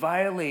us to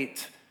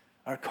violate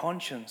our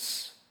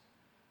conscience.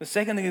 The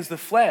second thing is the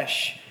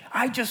flesh.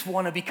 I just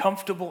want to be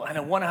comfortable and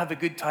I want to have a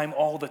good time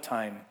all the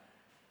time.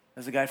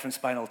 As the guy from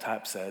Spinal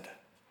Tap said.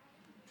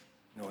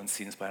 No one's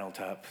seen Spinal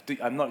Tap.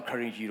 I'm not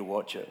encouraging you to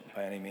watch it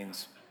by any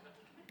means.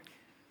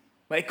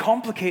 But it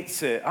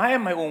complicates it. I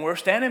am my own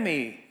worst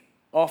enemy.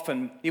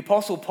 Often, the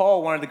Apostle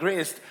Paul, one of the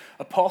greatest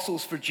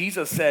apostles for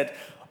Jesus, said,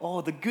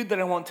 the good that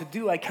I want to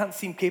do, I can't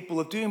seem capable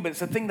of doing, but it's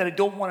the thing that I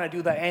don't want to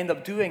do that I end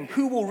up doing.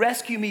 Who will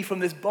rescue me from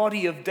this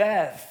body of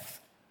death?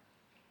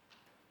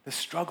 The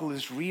struggle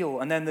is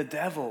real. And then the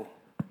devil.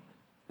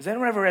 Has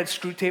anyone ever read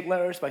Screwtape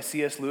Letters by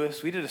C.S.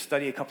 Lewis? We did a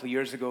study a couple of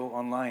years ago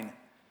online.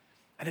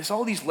 And it's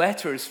all these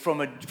letters from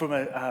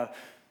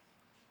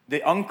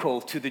the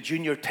uncle to the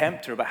junior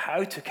tempter about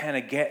how to kind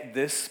of get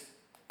this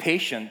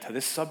patient,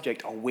 this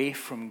subject, away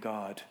from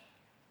God.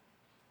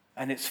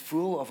 And it's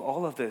full of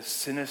all of this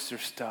sinister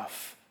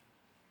stuff.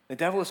 The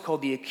devil is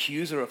called the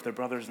accuser of their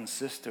brothers and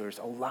sisters,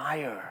 a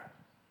liar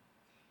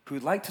who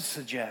would like to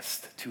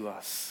suggest to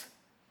us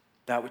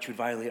that which would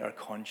violate our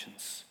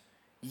conscience.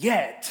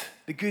 Yet,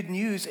 the good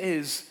news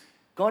is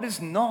God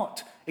is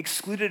not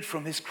excluded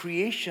from his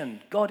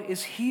creation. God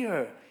is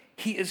here.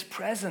 He is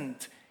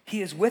present.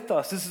 He is with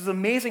us. This is an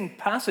amazing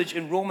passage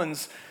in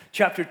Romans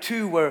chapter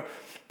 2 where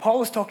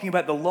Paul is talking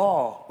about the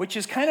law, which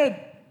is kind of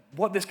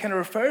what this kind of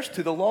refers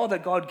to. The law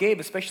that God gave,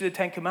 especially the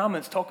Ten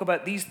Commandments, talk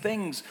about these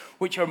things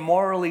which are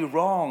morally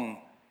wrong.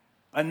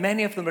 And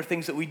many of them are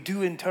things that we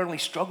do internally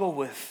struggle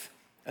with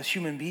as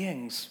human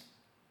beings.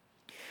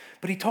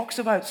 But he talks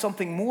about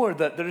something more,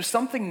 that there is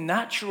something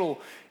natural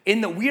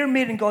in that we are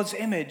made in God's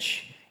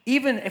image.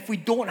 Even if we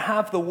don't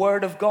have the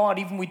word of God,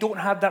 even if we don't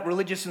have that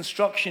religious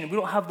instruction, we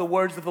don't have the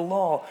words of the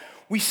law,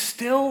 we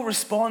still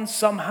respond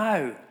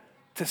somehow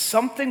to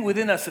something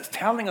within us that's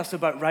telling us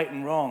about right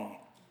and wrong.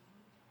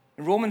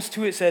 In Romans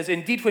 2 it says,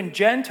 indeed when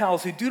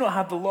Gentiles who do not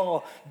have the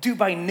law do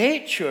by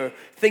nature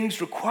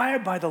things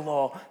required by the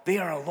law, they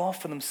are a law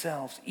for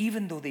themselves.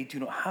 Even though they do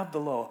not have the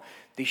law,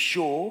 they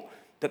show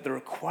that the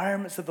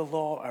requirements of the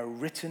law are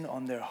written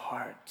on their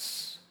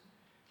hearts.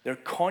 Their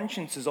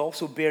conscience is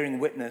also bearing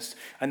witness,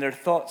 and their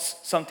thoughts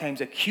sometimes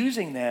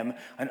accusing them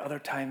and other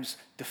times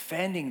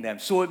defending them.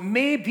 So it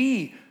may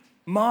be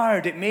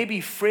marred, it may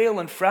be frail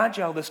and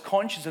fragile, this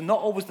conscience, and not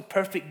always the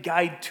perfect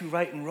guide to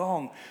right and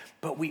wrong,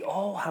 but we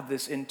all have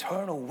this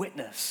internal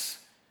witness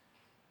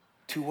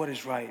to what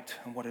is right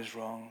and what is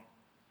wrong.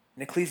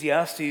 In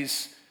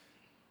Ecclesiastes,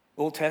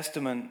 Old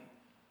Testament,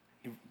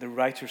 the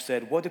writer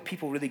said, what do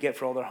people really get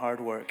for all their hard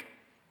work?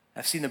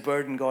 I've seen the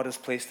burden God has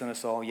placed on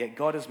us all, yet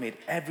God has made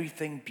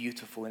everything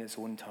beautiful in its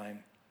own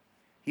time.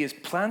 He has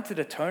planted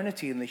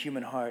eternity in the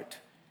human heart,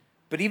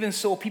 but even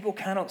so, people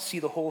cannot see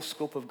the whole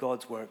scope of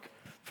God's work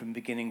from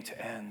beginning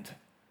to end.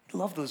 I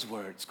love those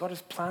words. God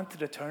has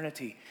planted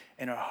eternity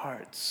in our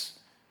hearts,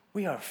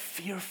 We are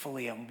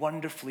fearfully and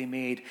wonderfully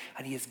made,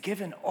 and he has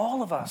given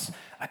all of us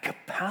a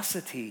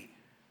capacity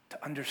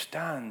to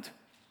understand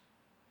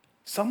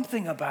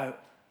something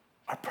about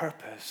our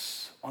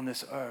purpose on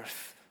this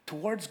earth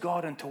towards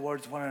God and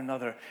towards one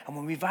another. And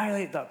when we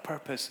violate that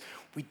purpose,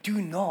 we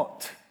do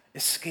not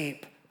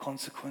escape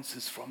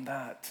consequences from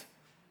that,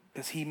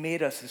 because he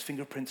made us, his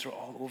fingerprints are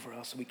all over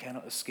us, and we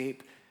cannot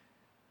escape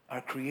our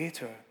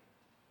Creator.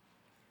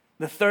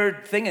 The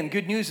third thing and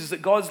good news is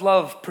that God's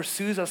love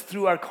pursues us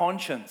through our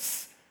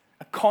conscience.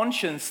 A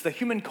conscience, the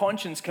human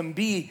conscience, can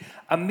be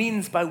a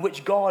means by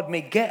which God may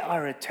get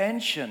our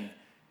attention,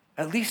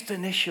 at least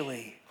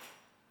initially.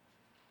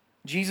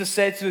 Jesus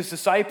said to his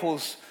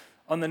disciples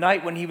on the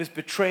night when he was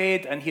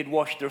betrayed, and he had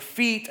washed their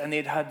feet, and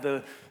they'd had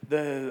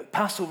the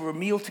Passover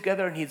meal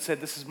together, and he had said,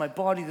 "This is my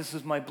body, this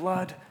is my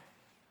blood."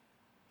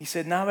 He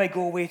said, "Now I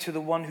go away to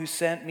the one who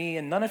sent me,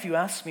 and none of you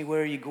ask me,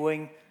 'Where are you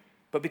going?'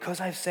 But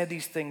because I've said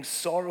these things,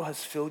 sorrow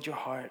has filled your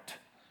heart.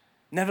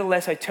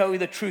 Nevertheless, I tell you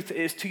the truth, it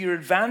is to your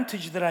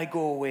advantage that I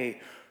go away.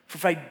 For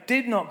if I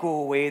did not go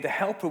away, the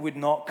Helper would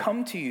not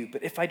come to you.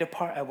 But if I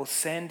depart, I will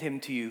send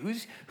him to you."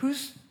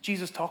 Who's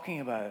Jesus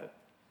talking about?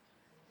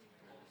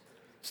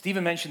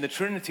 Stephen mentioned the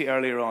Trinity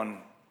earlier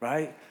on,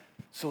 right?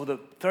 So the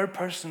third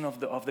person of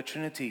the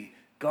Trinity,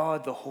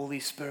 God, the Holy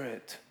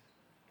Spirit.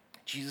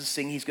 Jesus is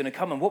saying he's going to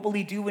come. And what will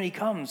he do when he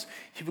comes?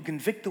 He will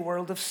convict the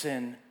world of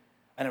sin,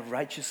 and of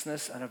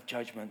righteousness, and of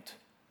judgment.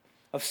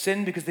 Of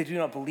sin because they do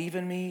not believe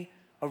in me,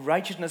 of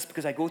righteousness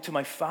because I go to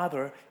my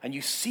Father and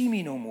you see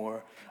me no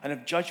more, and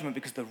of judgment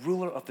because the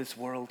ruler of this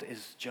world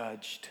is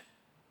judged.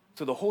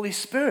 So the Holy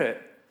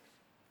Spirit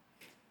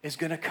is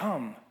going to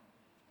come.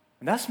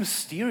 And that's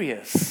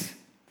mysterious.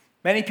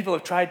 Many people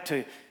have tried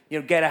to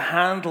get a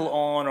handle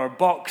on or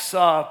box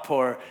up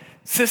or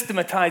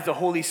systematize the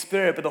Holy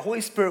Spirit, but the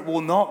Holy Spirit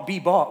will not be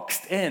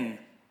boxed in.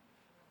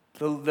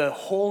 The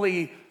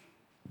Holy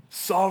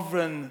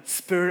Sovereign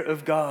Spirit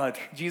of God.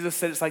 Jesus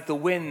said it's like the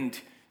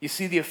wind. You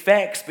see the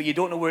effects, but you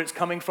don't know where it's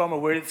coming from or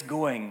where it's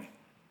going.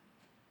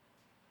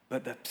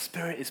 But the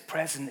Spirit is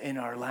present in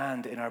our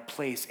land, in our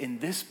place, in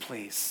this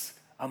place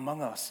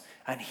among us,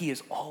 and he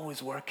is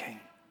always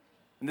working.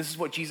 And this is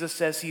what Jesus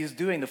says he is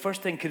doing. The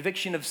first thing,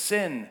 conviction of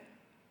sin.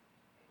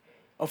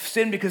 Of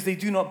sin because they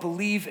do not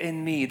believe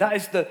in me. That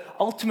is the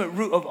ultimate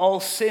root of all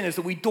sin, is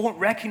that we don't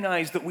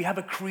recognize that we have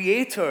a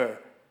Creator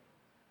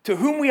to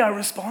whom we are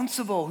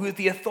responsible, who is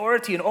the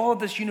authority in all of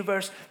this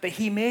universe, that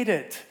he made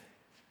it.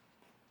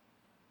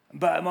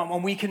 But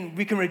we can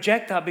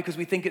reject that because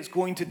we think it's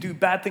going to do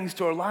bad things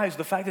to our lives.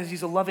 The fact is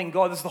he's a loving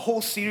God. This is the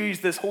whole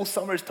series, this whole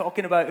summer is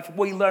talking about, if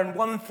we learn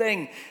one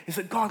thing, is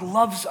that God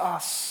loves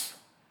us.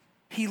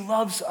 He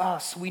loves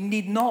us. We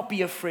need not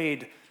be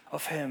afraid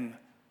of him.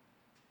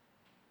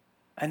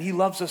 And he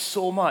loves us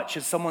so much.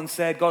 As someone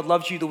said, God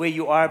loves you the way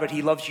you are, but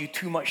he loves you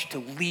too much to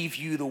leave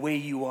you the way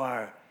you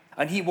are.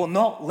 And he will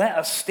not let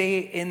us stay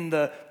in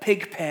the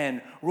pig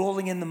pen,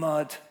 rolling in the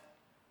mud.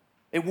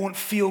 It won't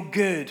feel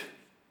good.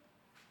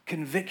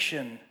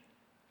 Conviction,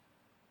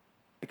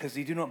 because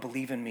they do not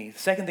believe in me. The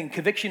second thing,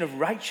 conviction of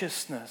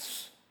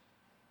righteousness.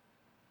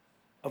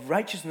 Of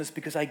righteousness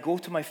because I go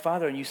to my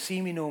Father and you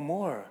see me no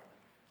more.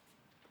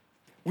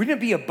 Wouldn't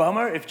it be a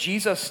bummer if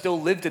Jesus still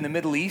lived in the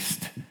Middle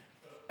East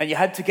and you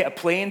had to get a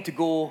plane to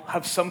go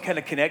have some kind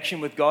of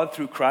connection with God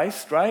through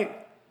Christ, right?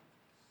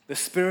 The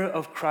Spirit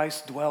of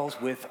Christ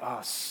dwells with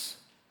us.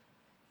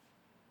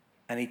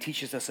 And he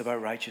teaches us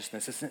about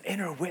righteousness. It's an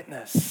inner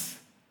witness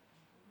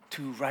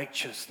to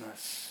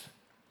righteousness.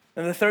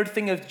 And the third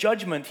thing is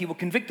judgment. He will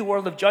convict the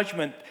world of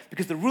judgment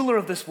because the ruler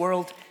of this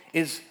world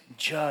is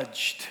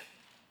judged.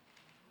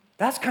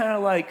 That's kind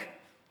of like,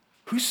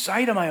 whose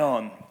side am I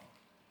on?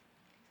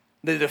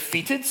 The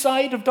defeated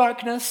side of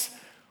darkness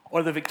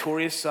or the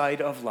victorious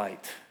side of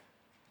light?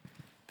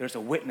 There's a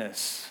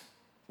witness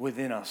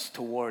within us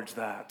towards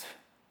that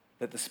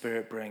the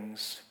Spirit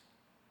brings.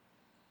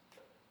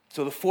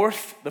 So the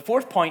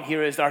fourth point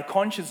here is our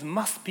conscience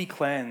must be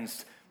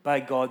cleansed by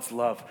God's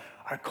love.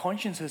 Our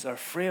consciences are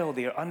frail.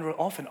 They are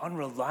often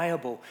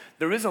unreliable.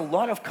 There is a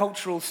lot of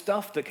cultural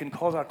stuff that can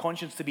cause our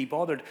conscience to be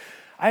bothered.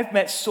 I've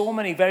met so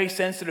many very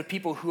sensitive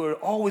people who are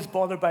always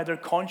bothered by their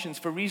conscience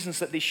for reasons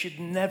that they should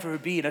never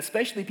be, and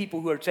especially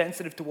people who are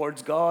sensitive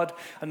towards God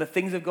and the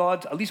things of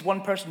God. At least one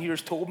person here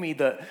has told me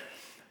that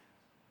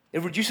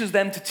it reduces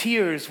them to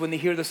tears when they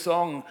hear the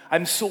song,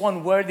 "I'm so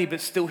unworthy, but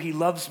still he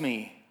loves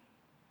me."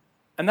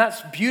 And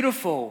that's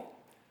beautiful.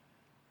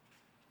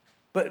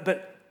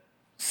 But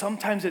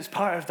sometimes it's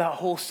part of that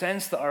whole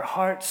sense that our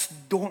hearts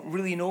don't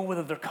really know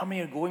whether they're coming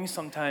or going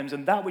sometimes.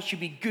 And that which should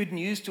be good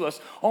news to us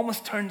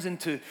almost turns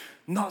into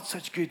not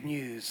such good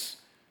news.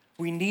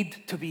 We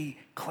need to be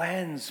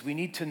cleansed. We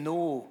need to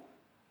know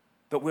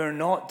that we're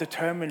not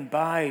determined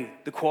by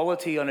the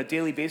quality on a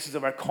daily basis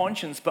of our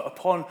conscience, but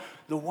upon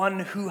the one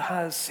who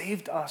has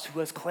saved us, who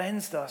has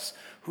cleansed us,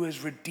 who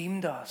has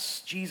redeemed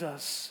us,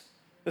 Jesus.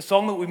 The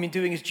song that we've been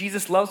doing is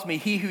 "Jesus Loves Me,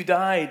 He Who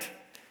Died."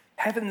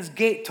 Heaven's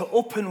gate to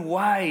open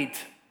wide.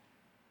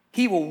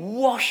 He will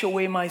wash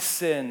away my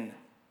sin.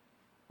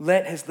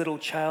 Let his little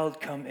child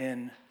come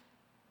in.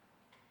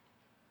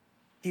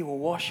 He will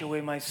wash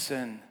away my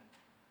sin.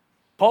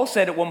 Paul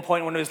said at one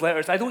point in one of his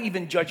letters, I don't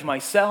even judge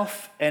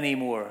myself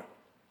anymore.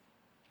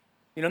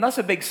 You know, that's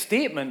a big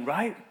statement,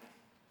 right?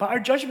 But our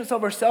judgments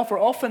of ourselves are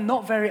often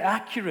not very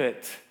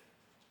accurate.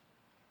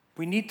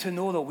 We need to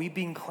know that we've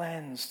been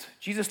cleansed.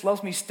 Jesus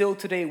loves me still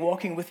today,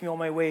 walking with me on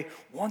my way,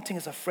 wanting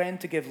as a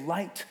friend to give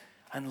light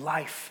and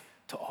life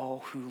to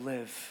all who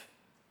live.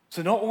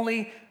 So not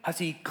only has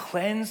he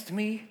cleansed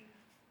me,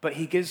 but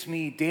he gives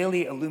me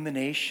daily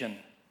illumination.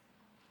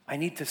 I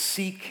need to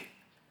seek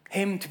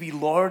him to be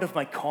Lord of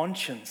my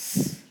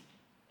conscience.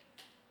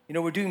 You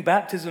know, we're doing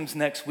baptisms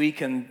next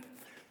week, and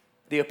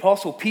the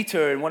Apostle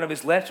Peter, in one of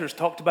his letters,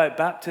 talked about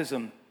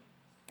baptism.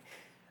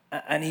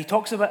 And he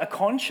talks about a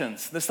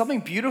conscience. There's something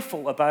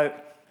beautiful about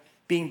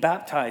being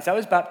baptized. I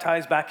was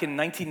baptized back in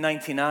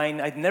 1999.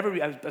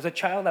 As a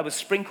child, I was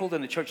sprinkled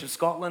in the Church of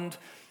Scotland,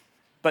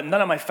 but none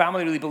of my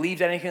family really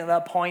believed anything at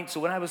that point. So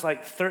when I was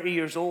like 30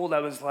 years old, I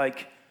was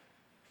like,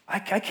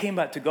 I came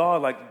back to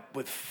God like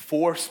with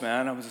force,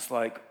 man. I was just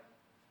like,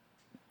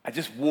 I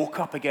just woke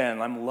up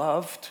again. I'm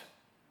loved.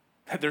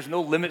 There's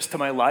no limits to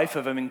my life.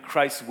 If I'm in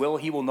Christ's will,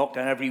 he will knock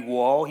down every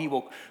wall. He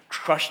will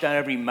crush down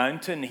every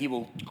mountain. He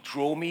will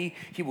grow me.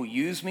 He will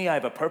use me. I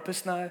have a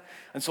purpose now.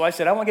 And so I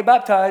said, I want to get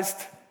baptized.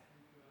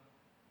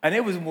 And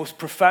it was the most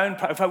profound.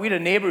 In fact, we had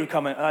a neighbor who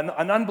came,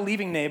 an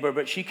unbelieving neighbor,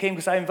 but she came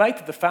because I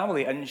invited the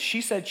family. And she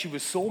said she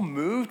was so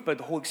moved by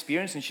the whole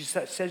experience. And she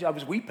said I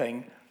was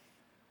weeping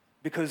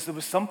because there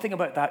was something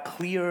about that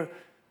clear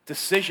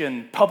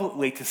decision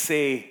publicly to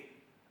say,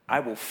 I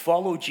will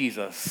follow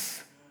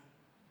Jesus.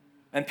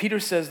 And Peter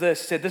said,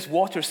 this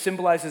water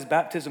symbolizes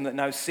baptism that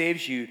now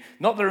saves you,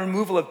 not the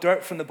removal of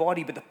dirt from the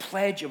body, but the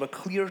pledge of a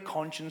clear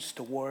conscience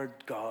toward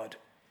God.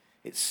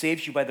 It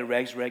saves you by the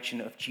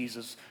resurrection of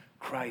Jesus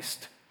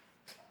Christ.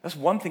 That's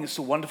one thing that's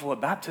so wonderful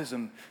about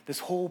baptism, this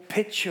whole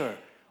picture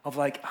of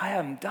like, I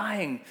am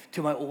dying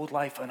to my old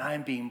life and I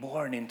am being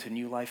born into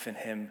new life in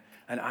him,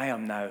 and I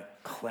am now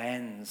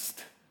cleansed.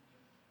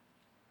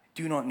 I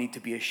do not need to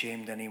be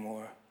ashamed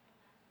anymore.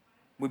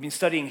 We've been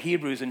studying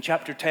Hebrews in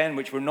chapter 10,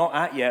 which we're not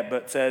at yet,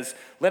 but says,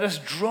 let us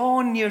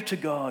draw near to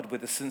God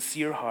with a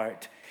sincere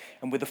heart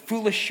and with the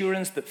full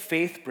assurance that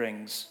faith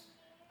brings,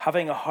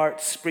 having a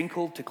heart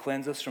sprinkled to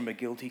cleanse us from a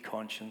guilty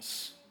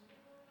conscience.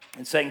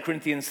 In 2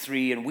 Corinthians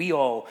 3, and we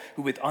all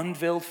who with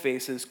unveiled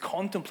faces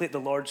contemplate the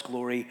Lord's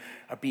glory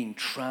are being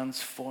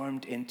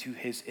transformed into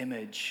his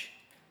image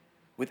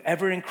with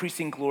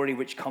ever-increasing glory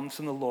which comes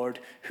from the Lord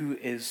who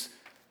is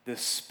the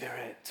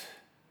Spirit.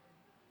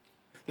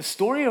 The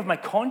story of my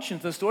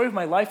conscience, the story of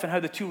my life and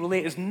how the two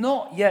relate is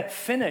not yet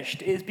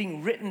finished. It is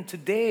being written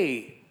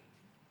today.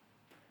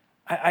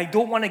 I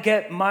don't want to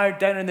get mired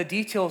down in the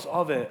details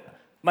of it.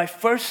 My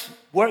first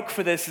work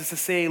for this is to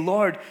say,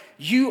 Lord,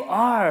 you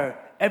are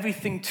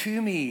everything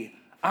to me.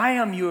 I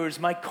am yours.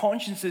 My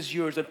conscience is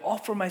yours, and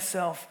offer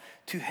myself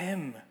to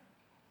him.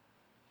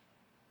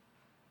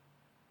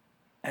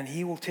 And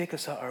he will take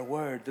us at our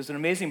word. There's an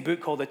amazing book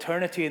called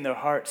Eternity in Their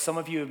Hearts. Some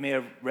of you may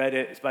have read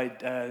it. It's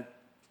by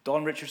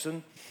Don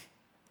Richardson.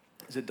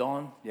 Is it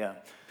Don? Yeah.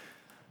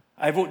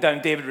 I wrote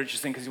down David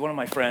Richardson because he's one of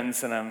my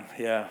friends, and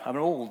I'm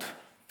old.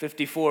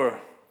 54,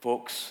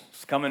 folks.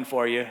 It's coming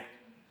for you,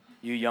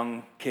 you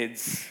young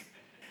kids.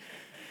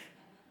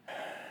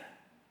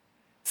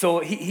 So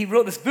he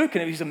wrote this book,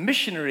 and he's a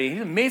missionary. He's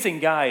an amazing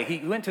guy. He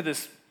went to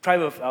this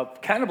tribe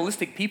of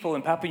cannibalistic people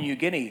in Papua New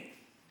Guinea.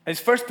 And his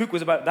first book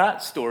was about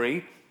that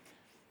story,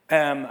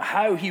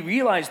 how he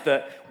realized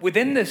that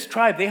within this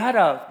tribe, they had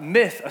a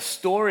myth, a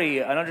story,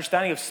 an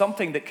understanding of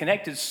something that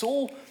connected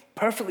so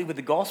perfectly with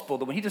the gospel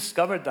that when he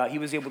discovered that, he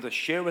was able to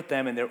share with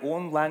them in their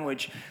own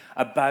language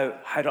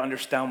about how to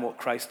understand what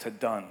Christ had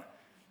done.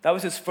 That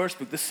was his first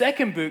book. The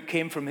second book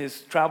came from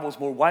his travels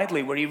more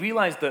widely, where he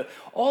realized that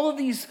all of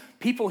these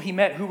people he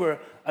met who were,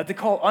 they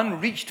call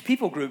unreached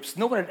people groups,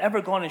 no one had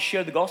ever gone and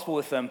shared the gospel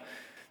with them.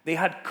 They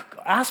had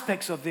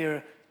aspects of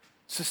their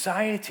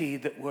society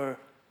that were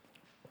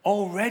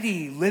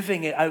already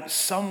living it out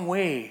some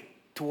way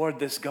toward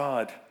this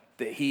God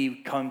that he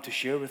come to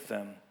share with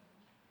them.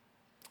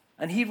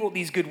 And he wrote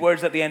these good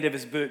words at the end of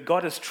his book.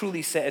 God has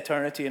truly set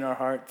eternity in our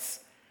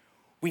hearts.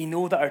 We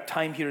know that our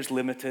time here is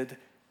limited.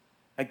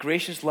 A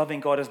gracious, loving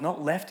God has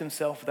not left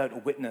himself without a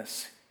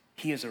witness.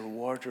 He is a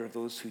rewarder of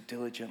those who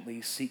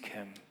diligently seek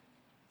him.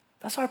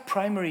 That's our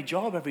primary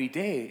job every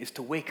day, is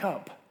to wake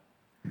up.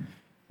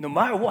 No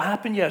matter what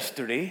happened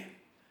yesterday,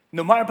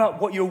 no matter about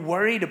what you're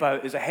worried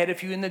about is ahead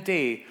of you in the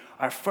day,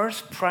 our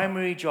first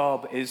primary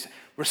job is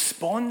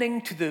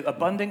responding to the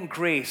abundant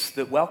grace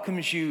that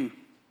welcomes you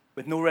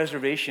with no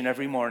reservation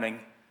every morning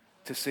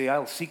to say,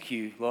 I'll seek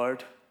you,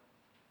 Lord.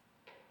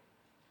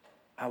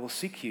 I will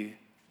seek you.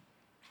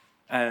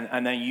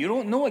 And then you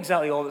don't know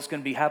exactly all that's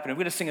going to be happening.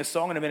 We're going to sing a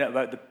song in a minute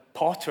about the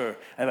potter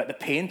and about the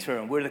painter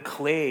and we're the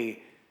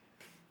clay.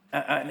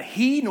 And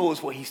he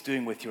knows what he's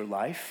doing with your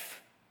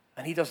life.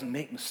 And he doesn't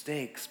make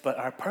mistakes. But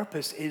our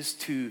purpose is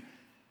to,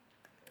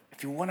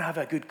 if you want to have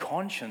a good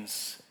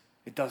conscience,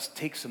 it does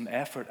take some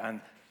effort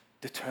and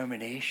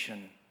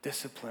determination,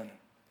 discipline.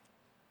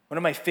 One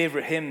of my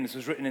favorite hymns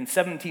was written in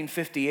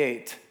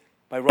 1758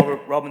 by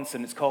Robert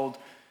Robinson. It's called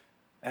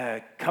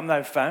Come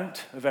Thou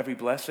Fount of Every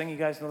Blessing. You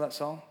guys know that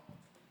song?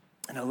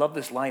 And I love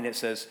this line. It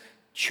says,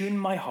 tune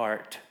my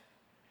heart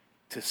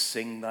to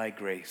sing thy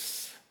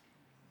grace.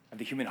 And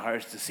the human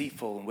heart is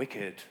deceitful and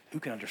wicked.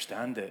 Who can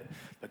understand it?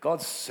 But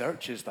God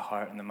searches the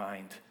heart and the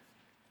mind.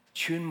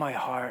 Tune my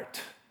heart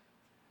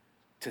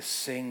to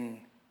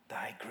sing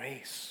thy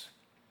grace.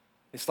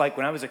 It's like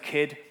when I was a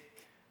kid,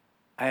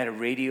 I had a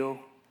radio.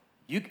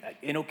 You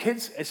know,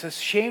 kids, it's a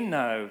shame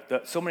now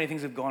that so many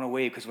things have gone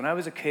away, because when I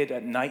was a kid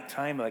at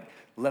nighttime, like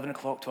 11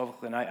 o'clock, 12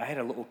 o'clock at night, I had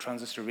a little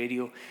transistor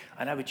radio,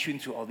 and I would tune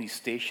through all these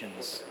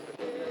stations.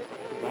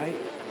 Right?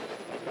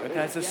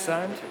 Recognize this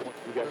sound?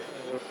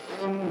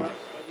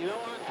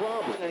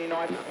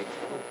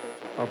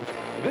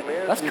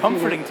 That's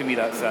comforting to me,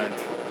 that sound.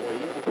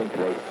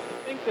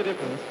 Think the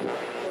difference.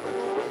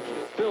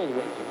 Filled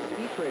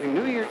with trading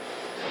New Year.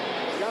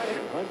 Got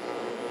it.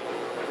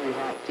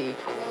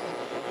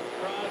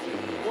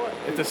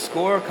 If the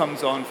score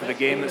comes on for the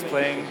game that's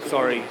playing,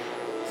 sorry,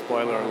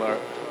 spoiler alert.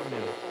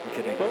 I'm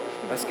kidding.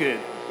 That's good.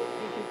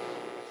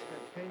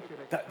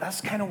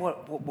 That's kind of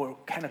what we're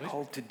kind of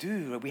called to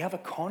do. We have a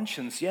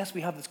conscience. Yes,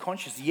 we have this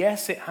conscience.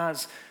 Yes, it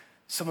has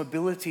some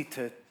ability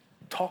to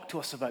talk to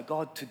us about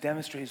God, to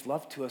demonstrate his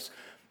love to us.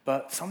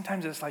 But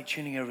sometimes it's like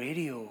tuning a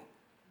radio.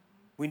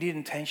 We need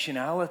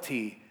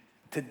intentionality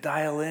to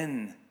dial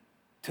in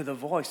to the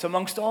voice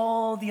amongst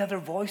all the other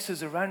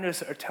voices around us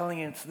that are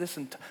telling us this,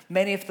 and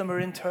many of them are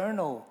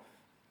internal.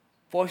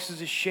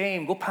 Voices of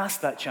shame. Go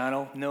past that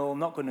channel. No, I'm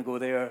not going to go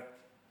there.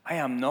 I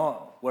am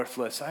not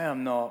worthless. I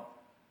am not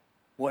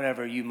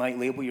whatever you might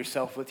label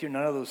yourself with. You're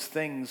none of those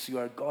things. You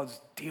are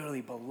God's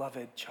dearly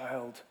beloved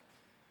child.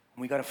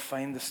 And we got to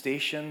find the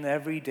station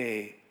every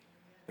day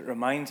that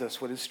reminds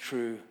us what is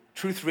true.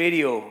 Truth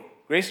Radio,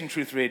 Grace and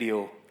Truth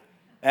Radio,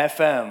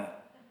 FM.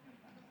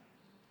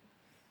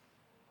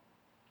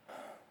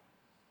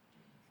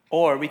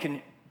 Or we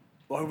can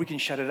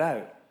shut it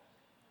out.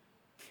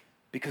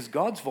 Because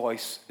God's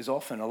voice is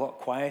often a lot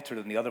quieter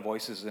than the other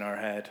voices in our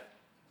head.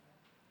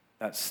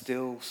 That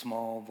still,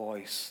 small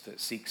voice that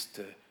seeks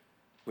to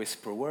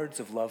whisper words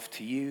of love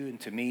to you and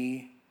to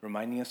me,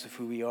 reminding us of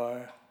who we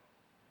are.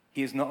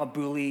 He is not a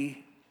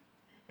bully.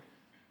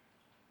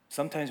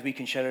 Sometimes we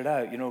can shut it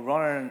out. You know,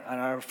 Ron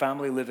and our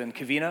family live in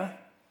Covina,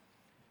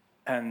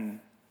 and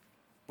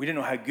we didn't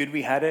know how good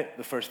we had it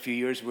the first few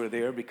years we were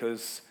there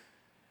because,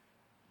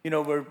 you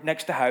know, we're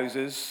next to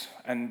houses,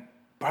 and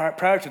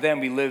prior to them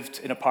we lived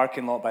in a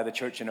parking lot by the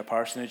church in a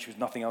parsonage with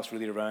nothing else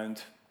really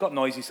around. Got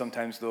noisy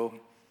sometimes though.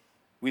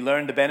 We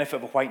learned the benefit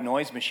of a white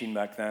noise machine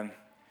back then.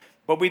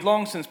 But we'd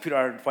long since put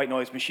our white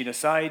noise machine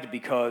aside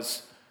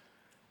because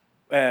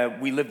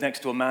we lived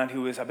next to a man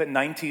who was about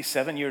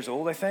 97 years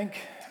old, I think,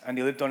 and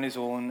he lived on his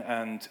own,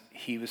 and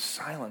he was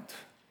silent.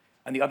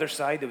 On the other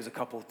side, there was a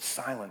couple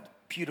silent,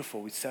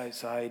 beautiful. We'd sit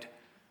outside.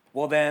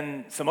 Well,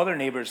 then some other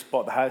neighbors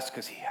bought the house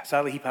because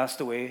sadly he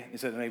passed away.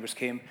 His other neighbors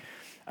came,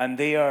 and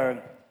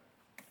they're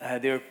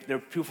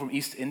people from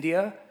East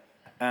India,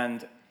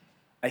 and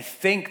I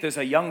think there's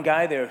a young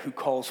guy there who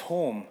calls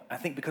home. I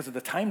think because of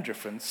the time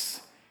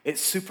difference,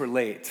 it's super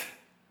late.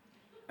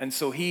 And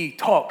so he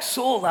talks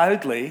so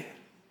loudly.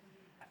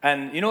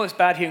 And you know it's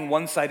bad hearing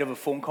one side of a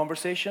phone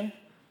conversation?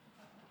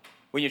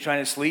 When you're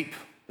trying to sleep,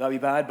 that'd be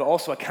bad. But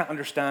also I can't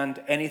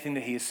understand anything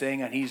that he is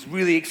saying. And he's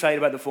really excited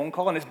about the phone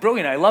call. And it's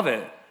brilliant. I love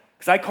it.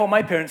 Because I call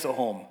my parents at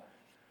home.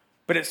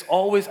 But it's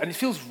always, and it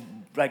feels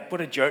like,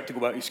 what a jerk to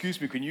go out, excuse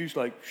me, can you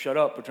shut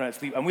up, we're trying to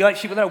sleep. And we like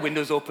sleep with our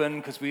windows open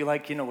because we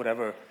like,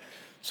 whatever.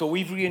 So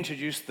we've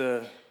reintroduced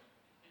the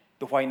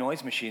white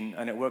noise machine,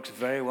 and it works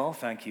very well,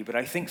 thank you. But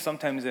I think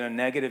sometimes in a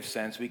negative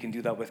sense, we can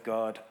do that with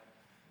God.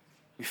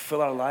 We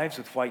fill our lives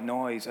with white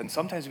noise, and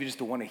sometimes we just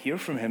don't want to hear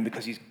from him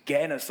because he's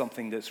getting at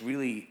something that's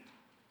really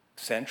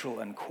central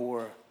and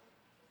core.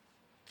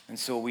 And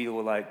so we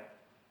will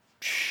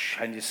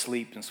and just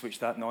sleep and switch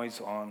that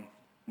noise on.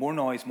 More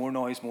noise, more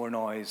noise, more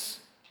noise.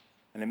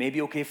 And it may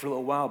be okay for a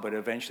little while, but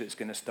eventually it's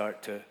going to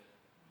start to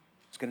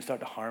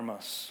harm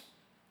us.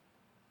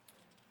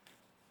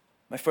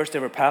 My first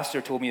ever pastor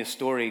told me a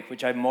story,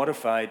 which I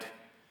modified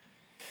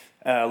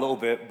a little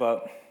bit,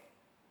 but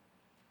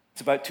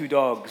it's about two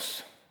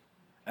dogs.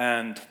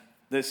 And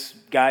this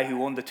guy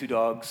who owned the two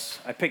dogs,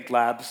 I picked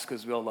labs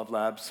because we all love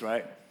labs,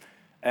 right?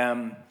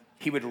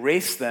 He would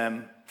race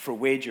them for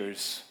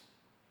wagers.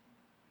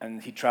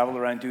 And he'd travel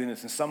around doing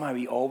this, and somehow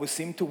he always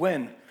seemed to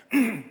win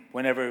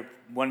whenever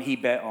one he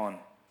bet on.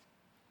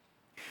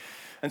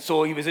 And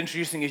so he was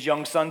introducing his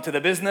young son to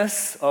the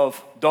business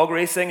of dog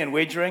racing and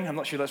wagering. I'm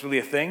not sure that's really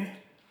a thing.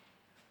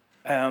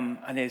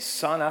 And his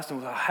son asked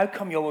him, well, how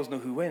come you always know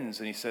who wins?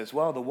 And he says,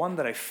 well, the one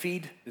that I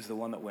feed is the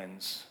one that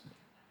wins.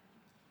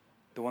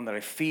 The one that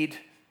I feed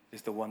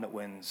is the one that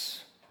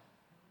wins.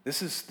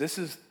 This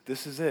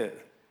is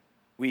it.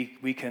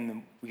 We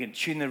can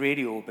tune the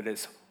radio, but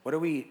it's what are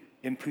we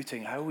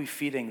inputting? How are we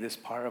feeding this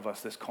part of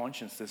us, this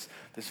conscience,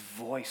 this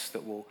voice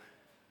that will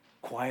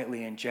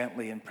quietly and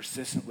gently and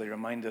persistently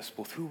remind us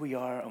both who we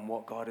are and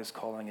what God is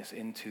calling us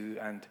into,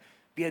 and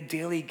Be a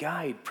daily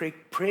guide.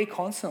 Pray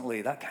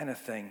constantly, that kind of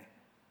thing.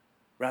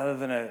 Rather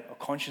than a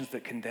conscience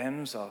that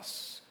condemns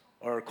us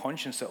or a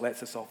conscience that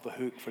lets us off the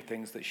hook for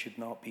things that should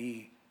not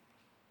be.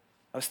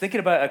 I was thinking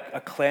about a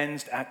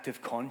cleansed,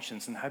 active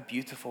conscience and how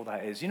beautiful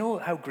that is. You know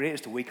how great it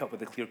is to wake up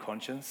with a clear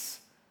conscience?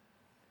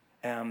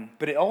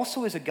 But it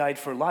also is a guide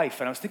for life.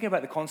 And I was thinking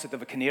about the concept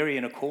of a canary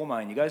in a coal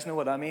mine. You guys know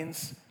what that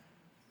means?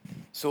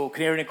 So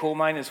canary in a coal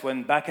mine is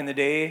when back in the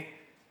day,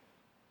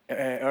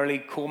 early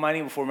coal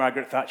mining before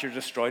Margaret Thatcher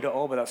destroyed it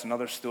all, but that's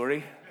another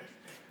story.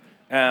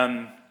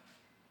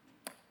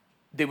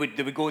 They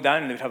would go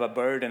down and they would have a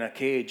bird in a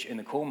cage in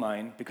the coal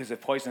mine because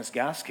if poisonous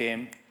gas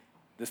came,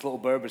 this little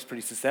bird was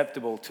pretty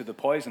susceptible to the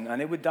poison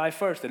and it would die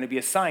first. And it'd be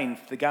a sign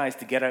for the guys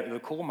to get out of the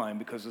coal mine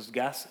because there's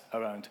gas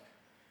around.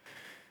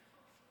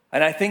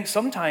 And I think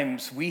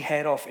sometimes we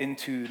head off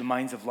into the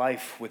mines of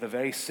life with a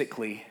very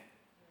sickly,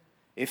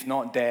 if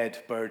not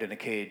dead, bird in a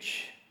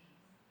cage.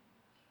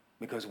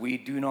 Because we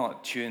do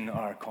not tune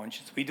our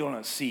conscience. We do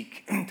not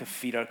seek to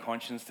feed our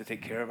conscience, to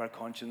take care of our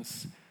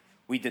conscience.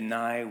 We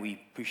deny,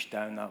 we push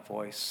down that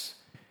voice.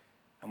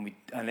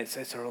 And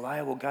it's a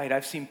reliable guide.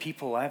 I've seen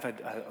people, I've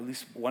had at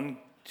least 1-2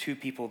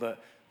 people that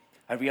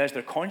I realized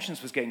their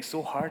conscience was getting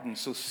so hardened,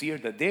 so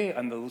seared that they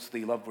and those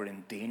they loved were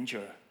in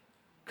danger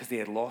because they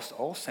had lost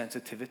all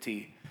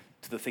sensitivity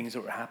to the things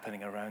that were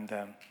happening around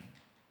them.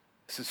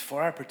 This is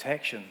for our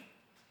protection.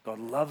 God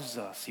loves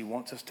us. He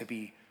wants us to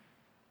be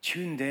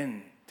tuned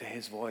in to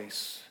his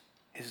voice,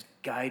 his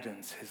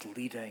guidance, his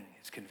leading,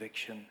 his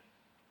conviction.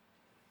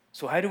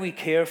 So how do we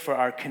care for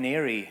our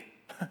canary?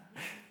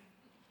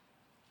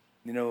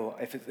 You know,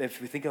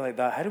 if we think of it like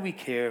that, how do we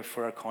care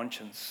for our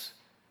conscience?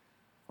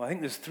 Well, I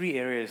think there's 3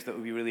 areas that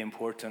would be really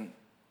important.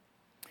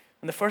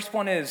 And the first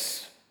one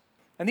is,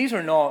 and this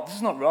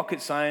is not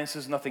rocket science,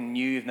 this is nothing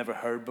new you've never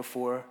heard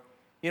before.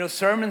 You know,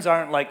 sermons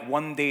aren't like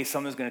one day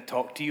someone's going to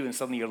talk to you and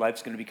suddenly your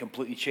life's going to be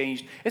completely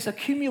changed. It's a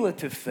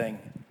cumulative thing.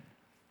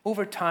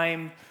 Over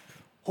time,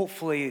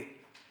 hopefully,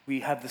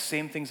 we have the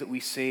same things that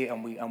we say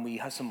and we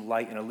have some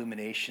light and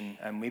illumination.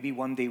 And maybe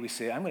one day we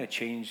say, I'm going to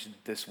change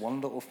this one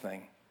little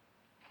thing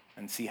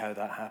and see how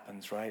that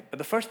happens, right? But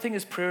the first thing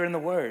is prayer and the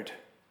Word.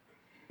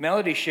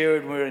 Melody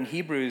shared when we were in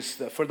Hebrews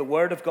that for the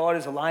Word of God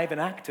is alive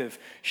and active,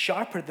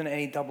 sharper than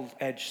any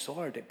double-edged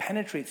sword. It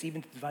penetrates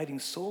even to dividing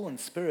soul and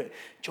spirit,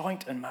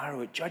 joint and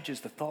marrow. It judges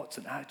the thoughts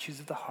and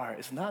attitudes of the heart.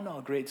 Isn't that not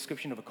a great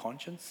description of a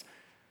conscience?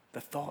 The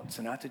thoughts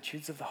and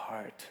attitudes of the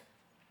heart.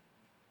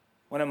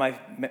 One of my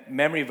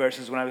memory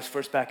verses when I was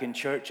first back in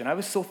church, and I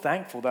was so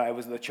thankful that I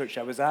was at the church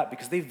I was at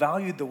because they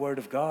valued the Word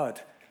of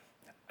God.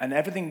 And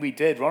everything we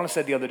did, Ronna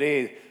said the other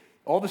day,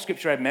 all the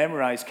scripture I'd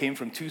memorized came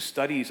from 2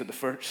 studies at the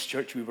first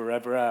church we were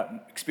ever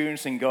at,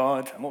 Experiencing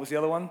God, and what was the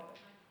other one?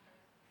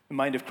 The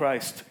Mind of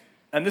Christ.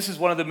 And this is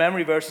one of the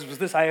memory verses was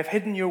this, I have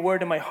hidden your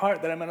word in my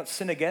heart that I might not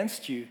sin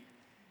against you.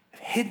 I've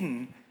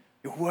hidden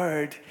your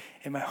word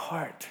in my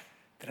heart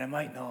that I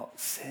might not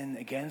sin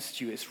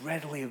against you. It's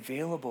readily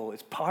available.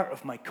 It's part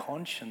of my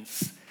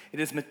conscience. It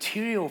is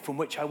material from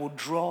which I will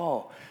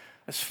draw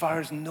as far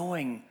as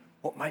knowing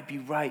what might be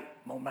right,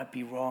 what might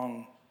be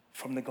wrong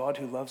from the God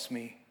who loves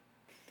me.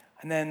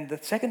 And then the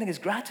second thing is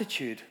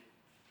gratitude.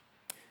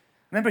 I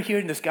remember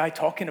hearing this guy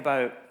talking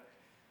about,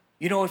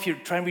 you know, if you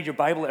try and read your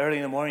Bible early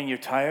in the morning, you're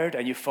tired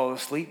and you fall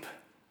asleep.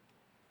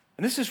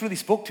 And this just really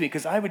spoke to me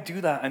because I would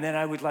do that and then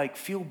I would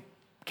feel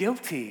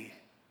guilty.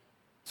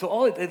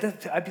 So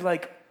I'd be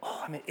like,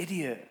 oh, I'm an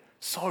idiot.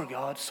 Sorry,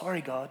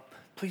 God.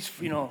 Please,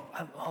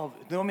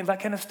 that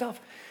kind of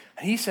stuff.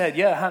 And he said,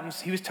 yeah, it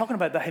happens. He was talking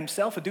about that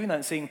himself of doing that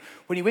and saying,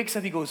 when he wakes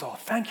up, he goes, oh,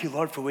 thank you,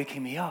 Lord, for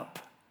waking me up.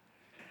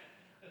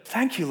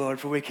 Thank you, Lord,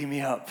 for waking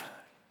me up.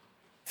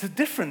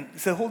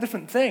 It's a whole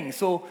different thing.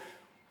 So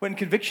when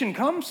conviction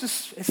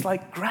comes, it's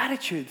like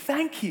gratitude.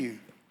 Thank you.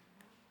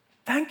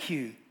 Thank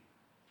you.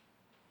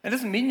 It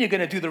doesn't mean you're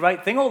going to do the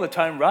right thing all the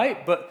time,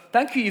 right? But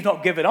thank you you've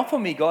not given up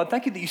on me, God.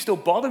 Thank you that you still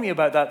bother me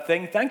about that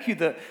thing. Thank you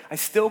that I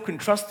still can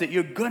trust that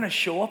you're going to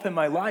show up in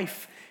my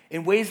life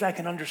in ways that I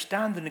can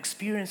understand and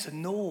experience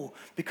and know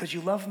because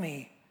you love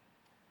me.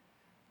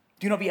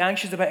 Do not be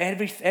anxious about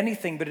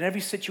anything, but in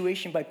every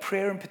situation, by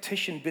prayer and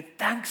petition, with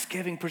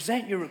thanksgiving,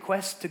 present your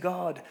requests to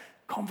God.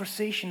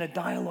 Conversation, a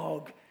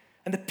dialogue.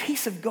 And the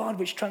peace of God,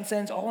 which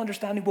transcends all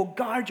understanding, will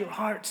guard your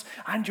hearts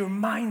and your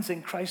minds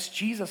in Christ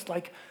Jesus,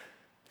 like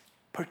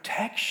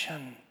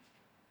protection.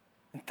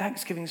 And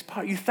thanksgiving is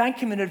part. You thank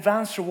him in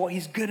advance for what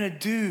he's going to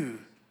do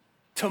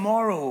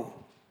tomorrow,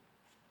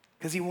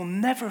 because he will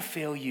never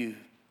fail you.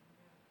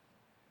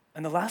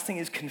 And the last thing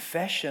is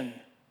confession.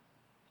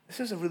 This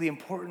is a really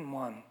important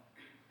one.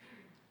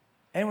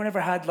 Anyone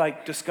ever had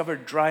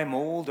discovered dry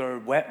mold or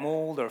wet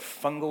mold or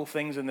fungal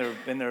things in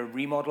their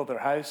remodel of their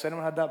house?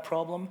 Anyone had that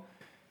problem?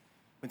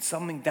 When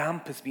something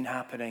damp has been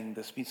happening,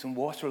 there's been some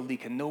water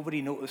leak and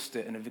nobody noticed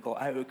it and it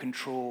got out of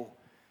control.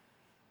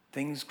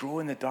 Things grow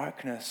in the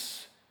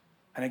darkness.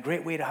 And a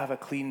great way to have a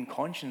clean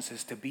conscience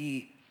is to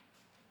be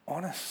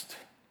honest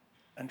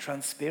and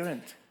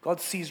transparent.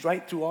 God sees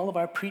right through all of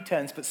our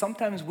pretense, but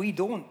sometimes we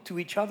don't to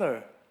each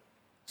other.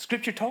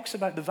 Scripture talks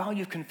about the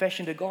value of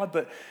confession to God,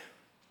 but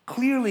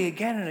clearly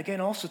again and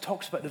again also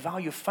talks about the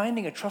value of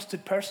finding a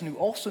trusted person who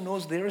also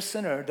knows they're a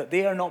sinner, that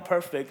they are not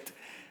perfect,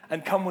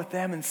 and come with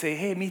them and say,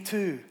 hey, me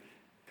too.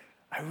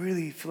 I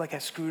really feel like I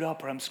screwed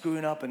up or I'm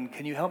screwing up, and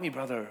can you help me,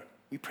 brother?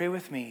 Will you pray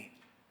with me?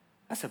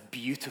 That's a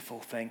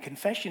beautiful thing.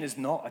 Confession is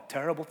not a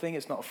terrible thing.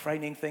 It's not a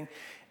frightening thing.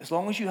 As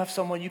long as you have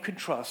someone you can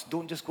trust,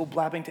 don't just go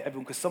blabbing to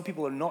everyone, because some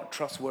people are not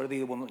trustworthy.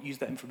 They will not use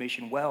that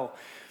information well.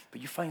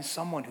 But you find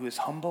someone who is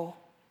humble,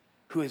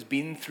 who has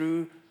been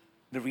through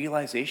the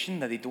realization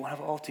that they don't have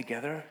it all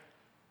together,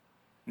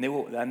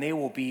 and they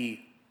will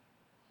be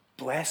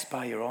blessed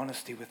by your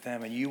honesty with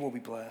them, and you will be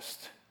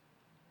blessed.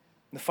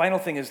 And the final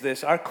thing is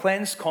this: our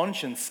cleansed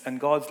conscience and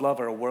God's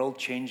love are a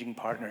world-changing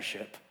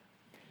partnership.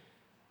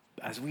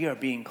 As we are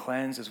being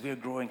cleansed, as we are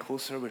growing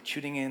closer, we're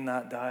tuning in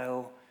that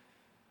dial.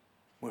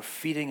 We're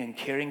feeding and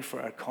caring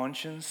for our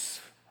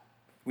conscience.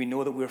 We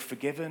know that we're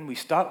forgiven. We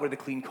start with a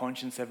clean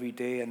conscience every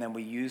day, and then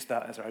we use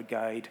that as our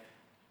guide.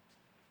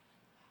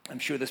 I'm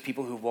sure there's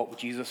people who've walked with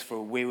Jesus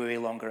for way, way, way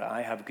longer than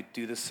I have could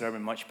do this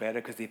sermon much better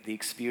because they have the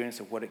experience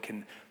of what it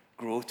can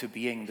grow to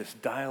being, this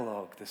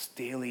dialogue, this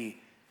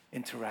daily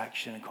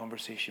interaction and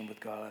conversation with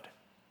God.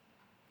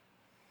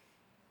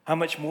 How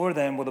much more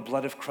then will the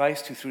blood of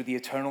Christ, who through the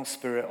eternal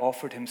Spirit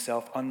offered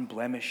himself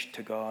unblemished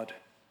to God,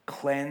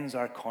 cleanse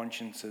our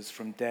consciences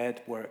from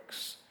dead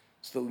works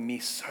so that we may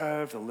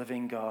serve the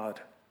living God?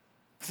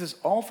 This is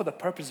all for the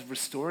purpose of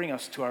restoring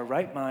us to our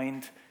right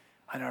mind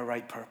and our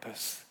right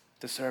purpose,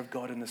 to serve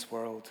God in this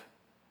world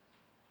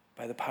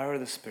by the power of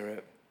the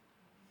Spirit.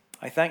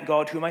 I thank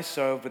God, whom I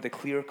serve with a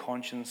clear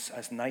conscience,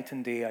 as night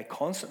and day I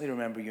constantly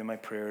remember you in my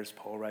prayers,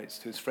 Paul writes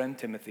to his friend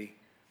Timothy.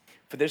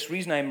 For this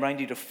reason, I remind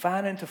you to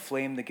fan into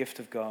flame the gift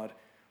of God,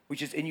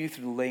 which is in you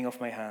through the laying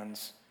of my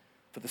hands.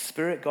 For the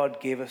Spirit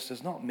God gave us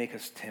does not make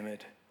us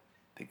timid,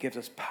 but gives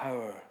us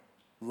power,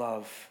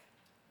 love,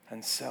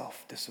 and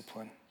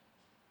self-discipline.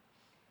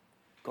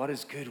 God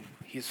is good.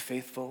 He is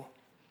faithful.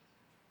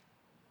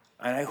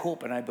 And I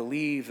hope and I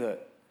believe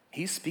that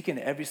he's speaking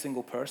to every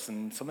single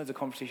person. Some of the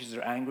conversations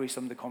are angry.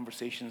 Some of the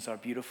conversations are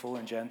beautiful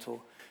and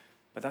gentle.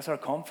 But that's our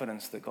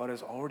confidence that God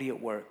is already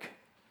at work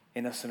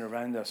in us and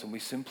around us. And we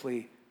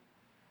simply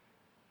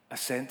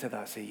assent to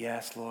that. Say,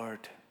 yes,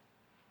 Lord.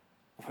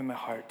 Open my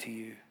heart to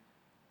you.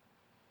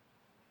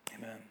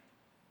 Amen.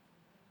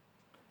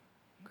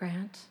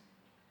 Grant?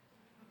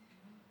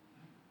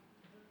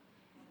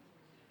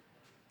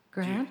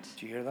 Grant?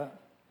 Do you hear that?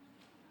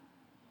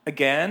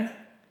 Again?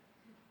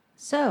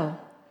 So,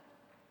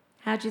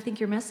 how'd you think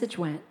your message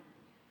went?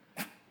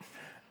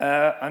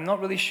 I'm not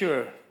really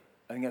sure.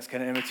 I think that's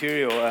kind of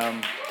immaterial.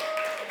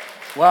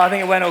 Well, I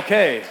think it went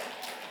okay.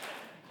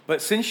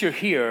 But since you're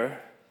here,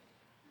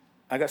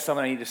 I got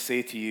something I need to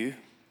say to you,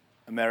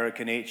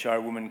 American HR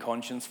woman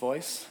conscience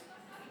voice.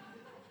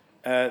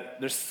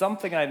 There's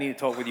something I need to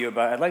talk with you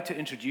about. I'd like to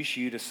introduce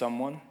you to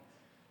someone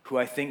who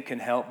I think can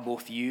help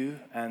both you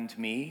and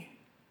me.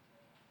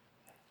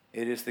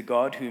 It is the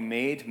God who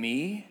made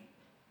me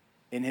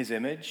in his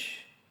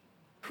image,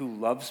 who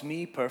loves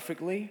me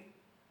perfectly,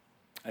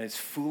 and is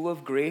full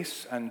of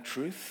grace and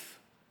truth,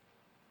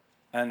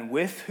 and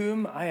with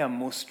whom I am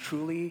most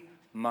truly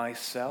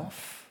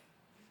myself,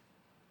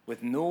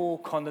 with no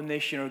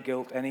condemnation or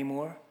guilt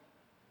anymore.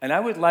 And I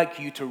would like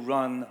you to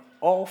run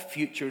all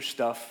future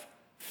stuff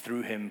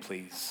through him,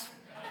 please.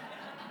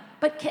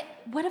 But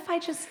what if I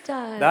just...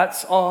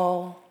 That's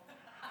all.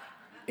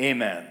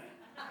 Amen.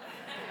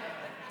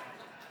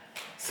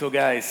 So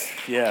guys,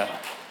 yeah.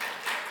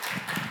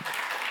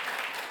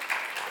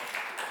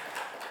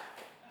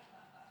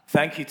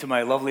 Thank you to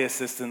my lovely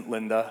assistant,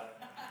 Linda.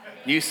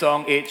 New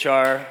song,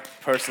 HR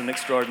person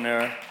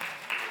extraordinaire.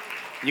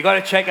 You got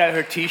to check out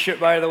her t-shirt,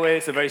 by the way.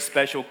 It's a very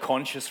special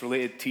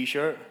conscience-related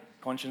t-shirt.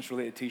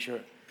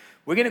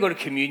 We're going to go to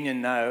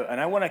communion now,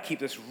 and I want to keep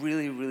this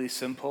really, really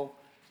simple,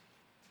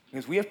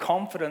 because we have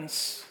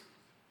confidence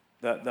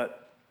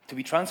that to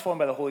be transformed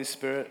by the Holy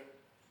Spirit,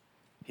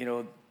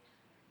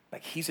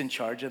 like he's in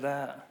charge of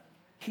that.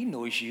 He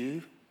knows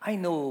you. I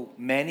know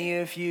many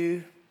of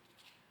you.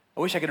 I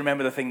wish I could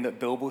remember the thing that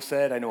Bilbo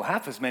said. I know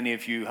half as many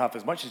of you, half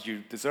as much as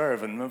you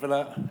deserve. And remember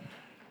that?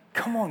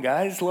 Come on,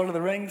 guys. Lord of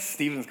the Rings.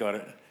 Stephen's got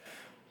it.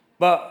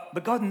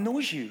 But God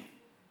knows you.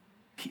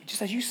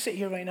 Just as you sit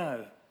here right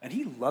now. And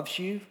he loves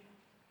you.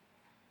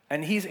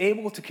 And he's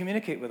able to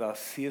communicate with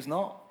us. He is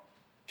not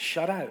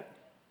shut out.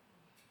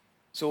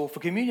 So for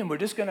communion, we're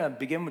just going to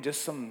begin with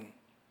just some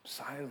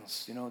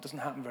silence. It doesn't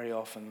happen very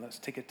often. Let's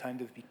take a time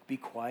to be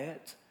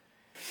quiet.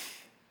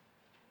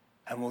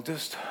 And we'll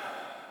just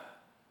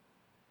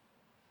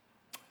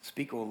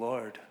speak, O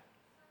Lord.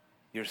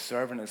 Your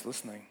servant is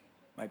listening.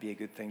 Might be a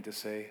good thing to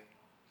say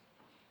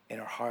in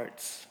our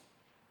hearts.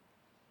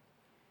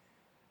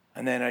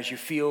 And then as you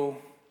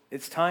feel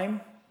it's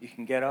time, you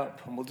can get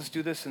up, and we'll just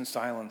do this in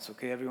silence,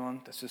 okay,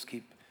 everyone? Let's just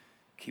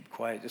keep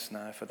quiet just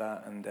now for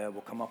that, and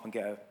we'll come up and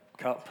get a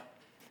cup,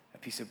 a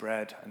piece of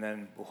bread, and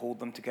then we'll hold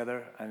them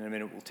together, and in a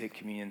minute we'll take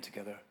communion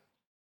together.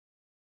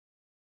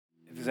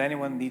 If there's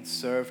anyone needs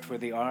served where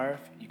they are,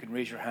 you can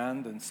raise your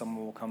hand, and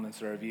someone will come and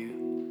serve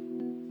you.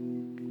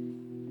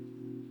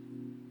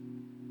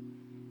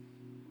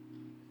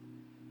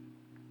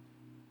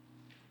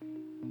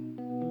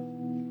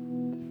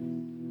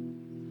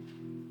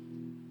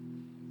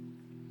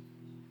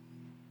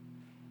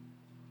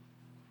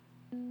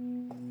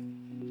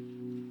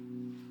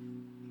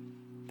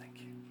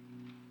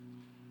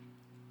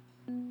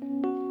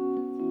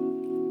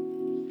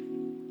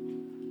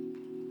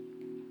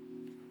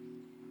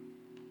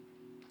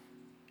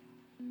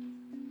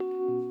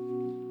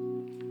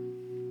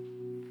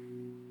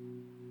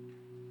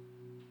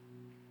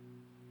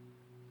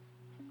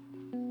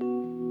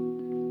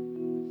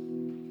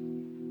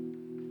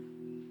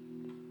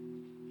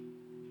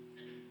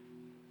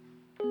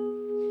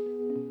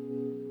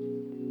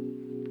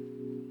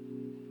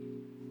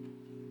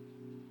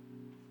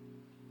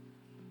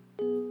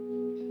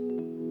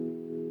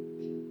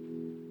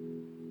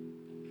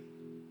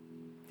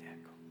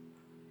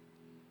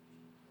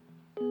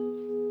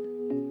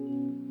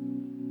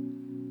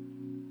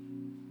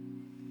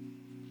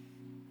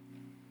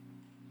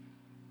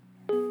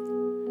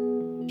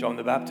 John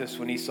the Baptist,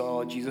 when he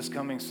saw Jesus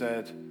coming,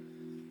 said,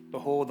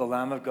 "Behold, the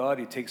Lamb of God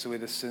who takes away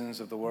the sins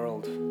of the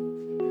world."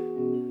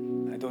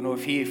 I don't know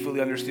if he fully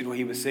understood what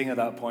he was saying at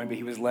that point, but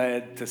he was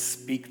led to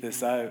speak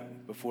this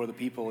out before the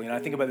people. I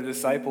think about the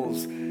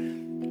disciples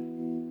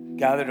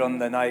gathered on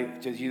the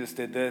night Jesus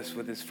did this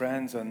with his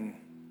friends, and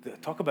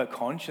talk about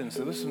conscience.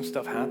 There was some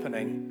stuff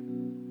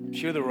happening. I'm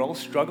sure they were all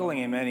struggling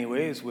in many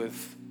ways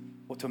with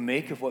what to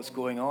make of what's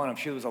going on. I'm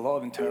sure there was a lot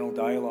of internal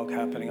dialogue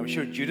happening. I'm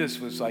sure Judas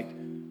was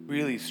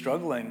really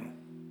struggling.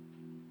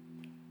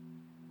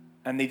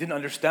 And they didn't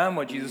understand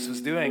what Jesus was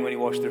doing when he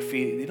washed their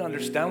feet. They didn't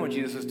understand what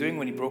Jesus was doing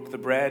when he broke the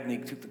bread and he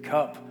took the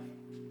cup.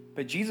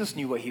 But Jesus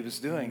knew what he was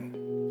doing.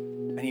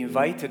 And he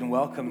invited and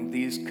welcomed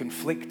these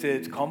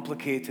conflicted,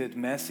 complicated,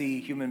 messy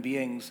human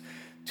beings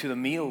to the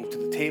meal, to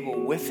the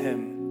table with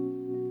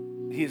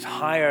him. He is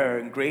higher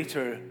and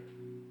greater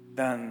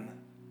than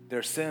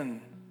their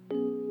sin.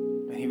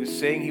 And he was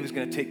saying he was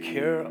going to take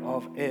care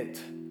of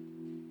it.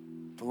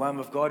 The Lamb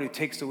of God who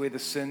takes away the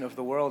sin of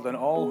the world. And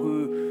all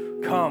who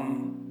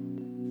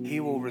come, he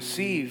will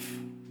receive.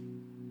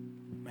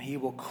 He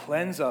will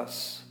cleanse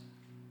us.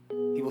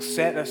 He will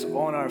set us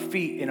on our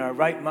feet in our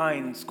right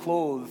minds,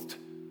 clothed,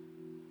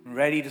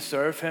 ready to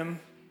serve him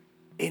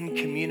in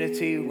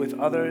community with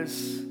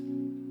others.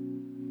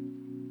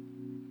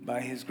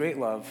 By his great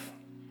love,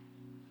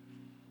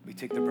 we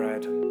take the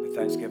bread with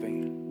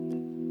thanksgiving.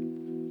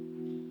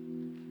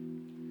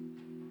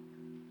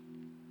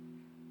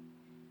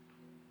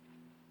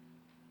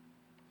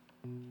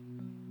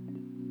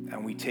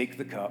 And we take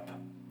the cup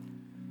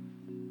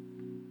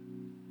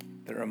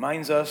that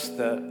reminds us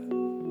that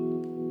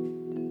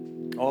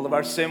all of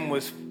our sin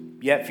was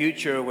yet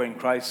future when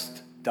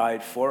Christ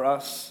died for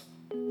us.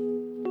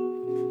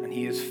 And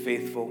he is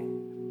faithful.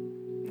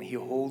 And he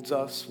holds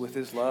us with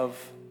his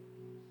love.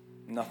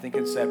 Nothing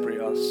can separate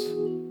us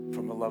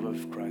from the love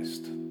of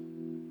Christ.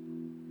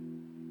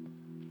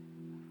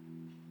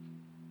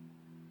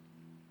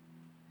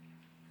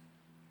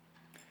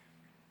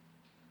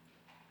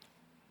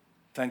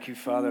 Thank you,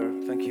 Father.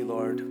 Thank you,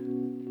 Lord.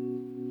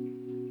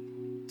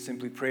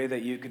 Simply pray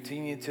that you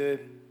continue to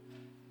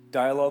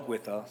dialogue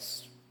with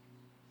us.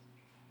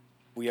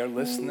 We are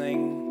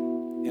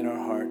listening in our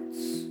hearts.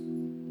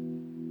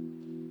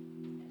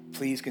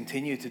 Please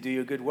continue to do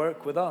your good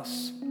work with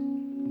us.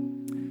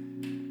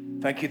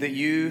 Thank you that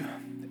you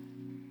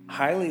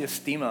highly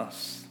esteem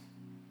us.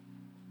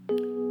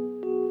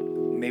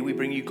 May we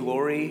bring you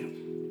glory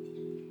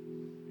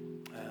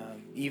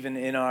even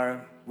in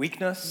our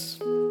weakness,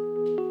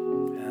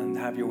 and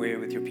have your way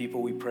with your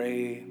people, we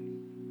pray.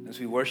 As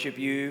we worship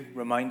you,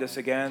 remind us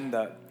again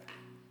that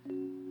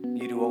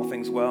you do all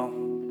things well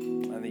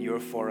and that you're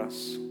for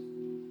us.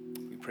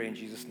 We pray in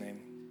Jesus' name.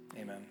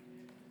 Amen.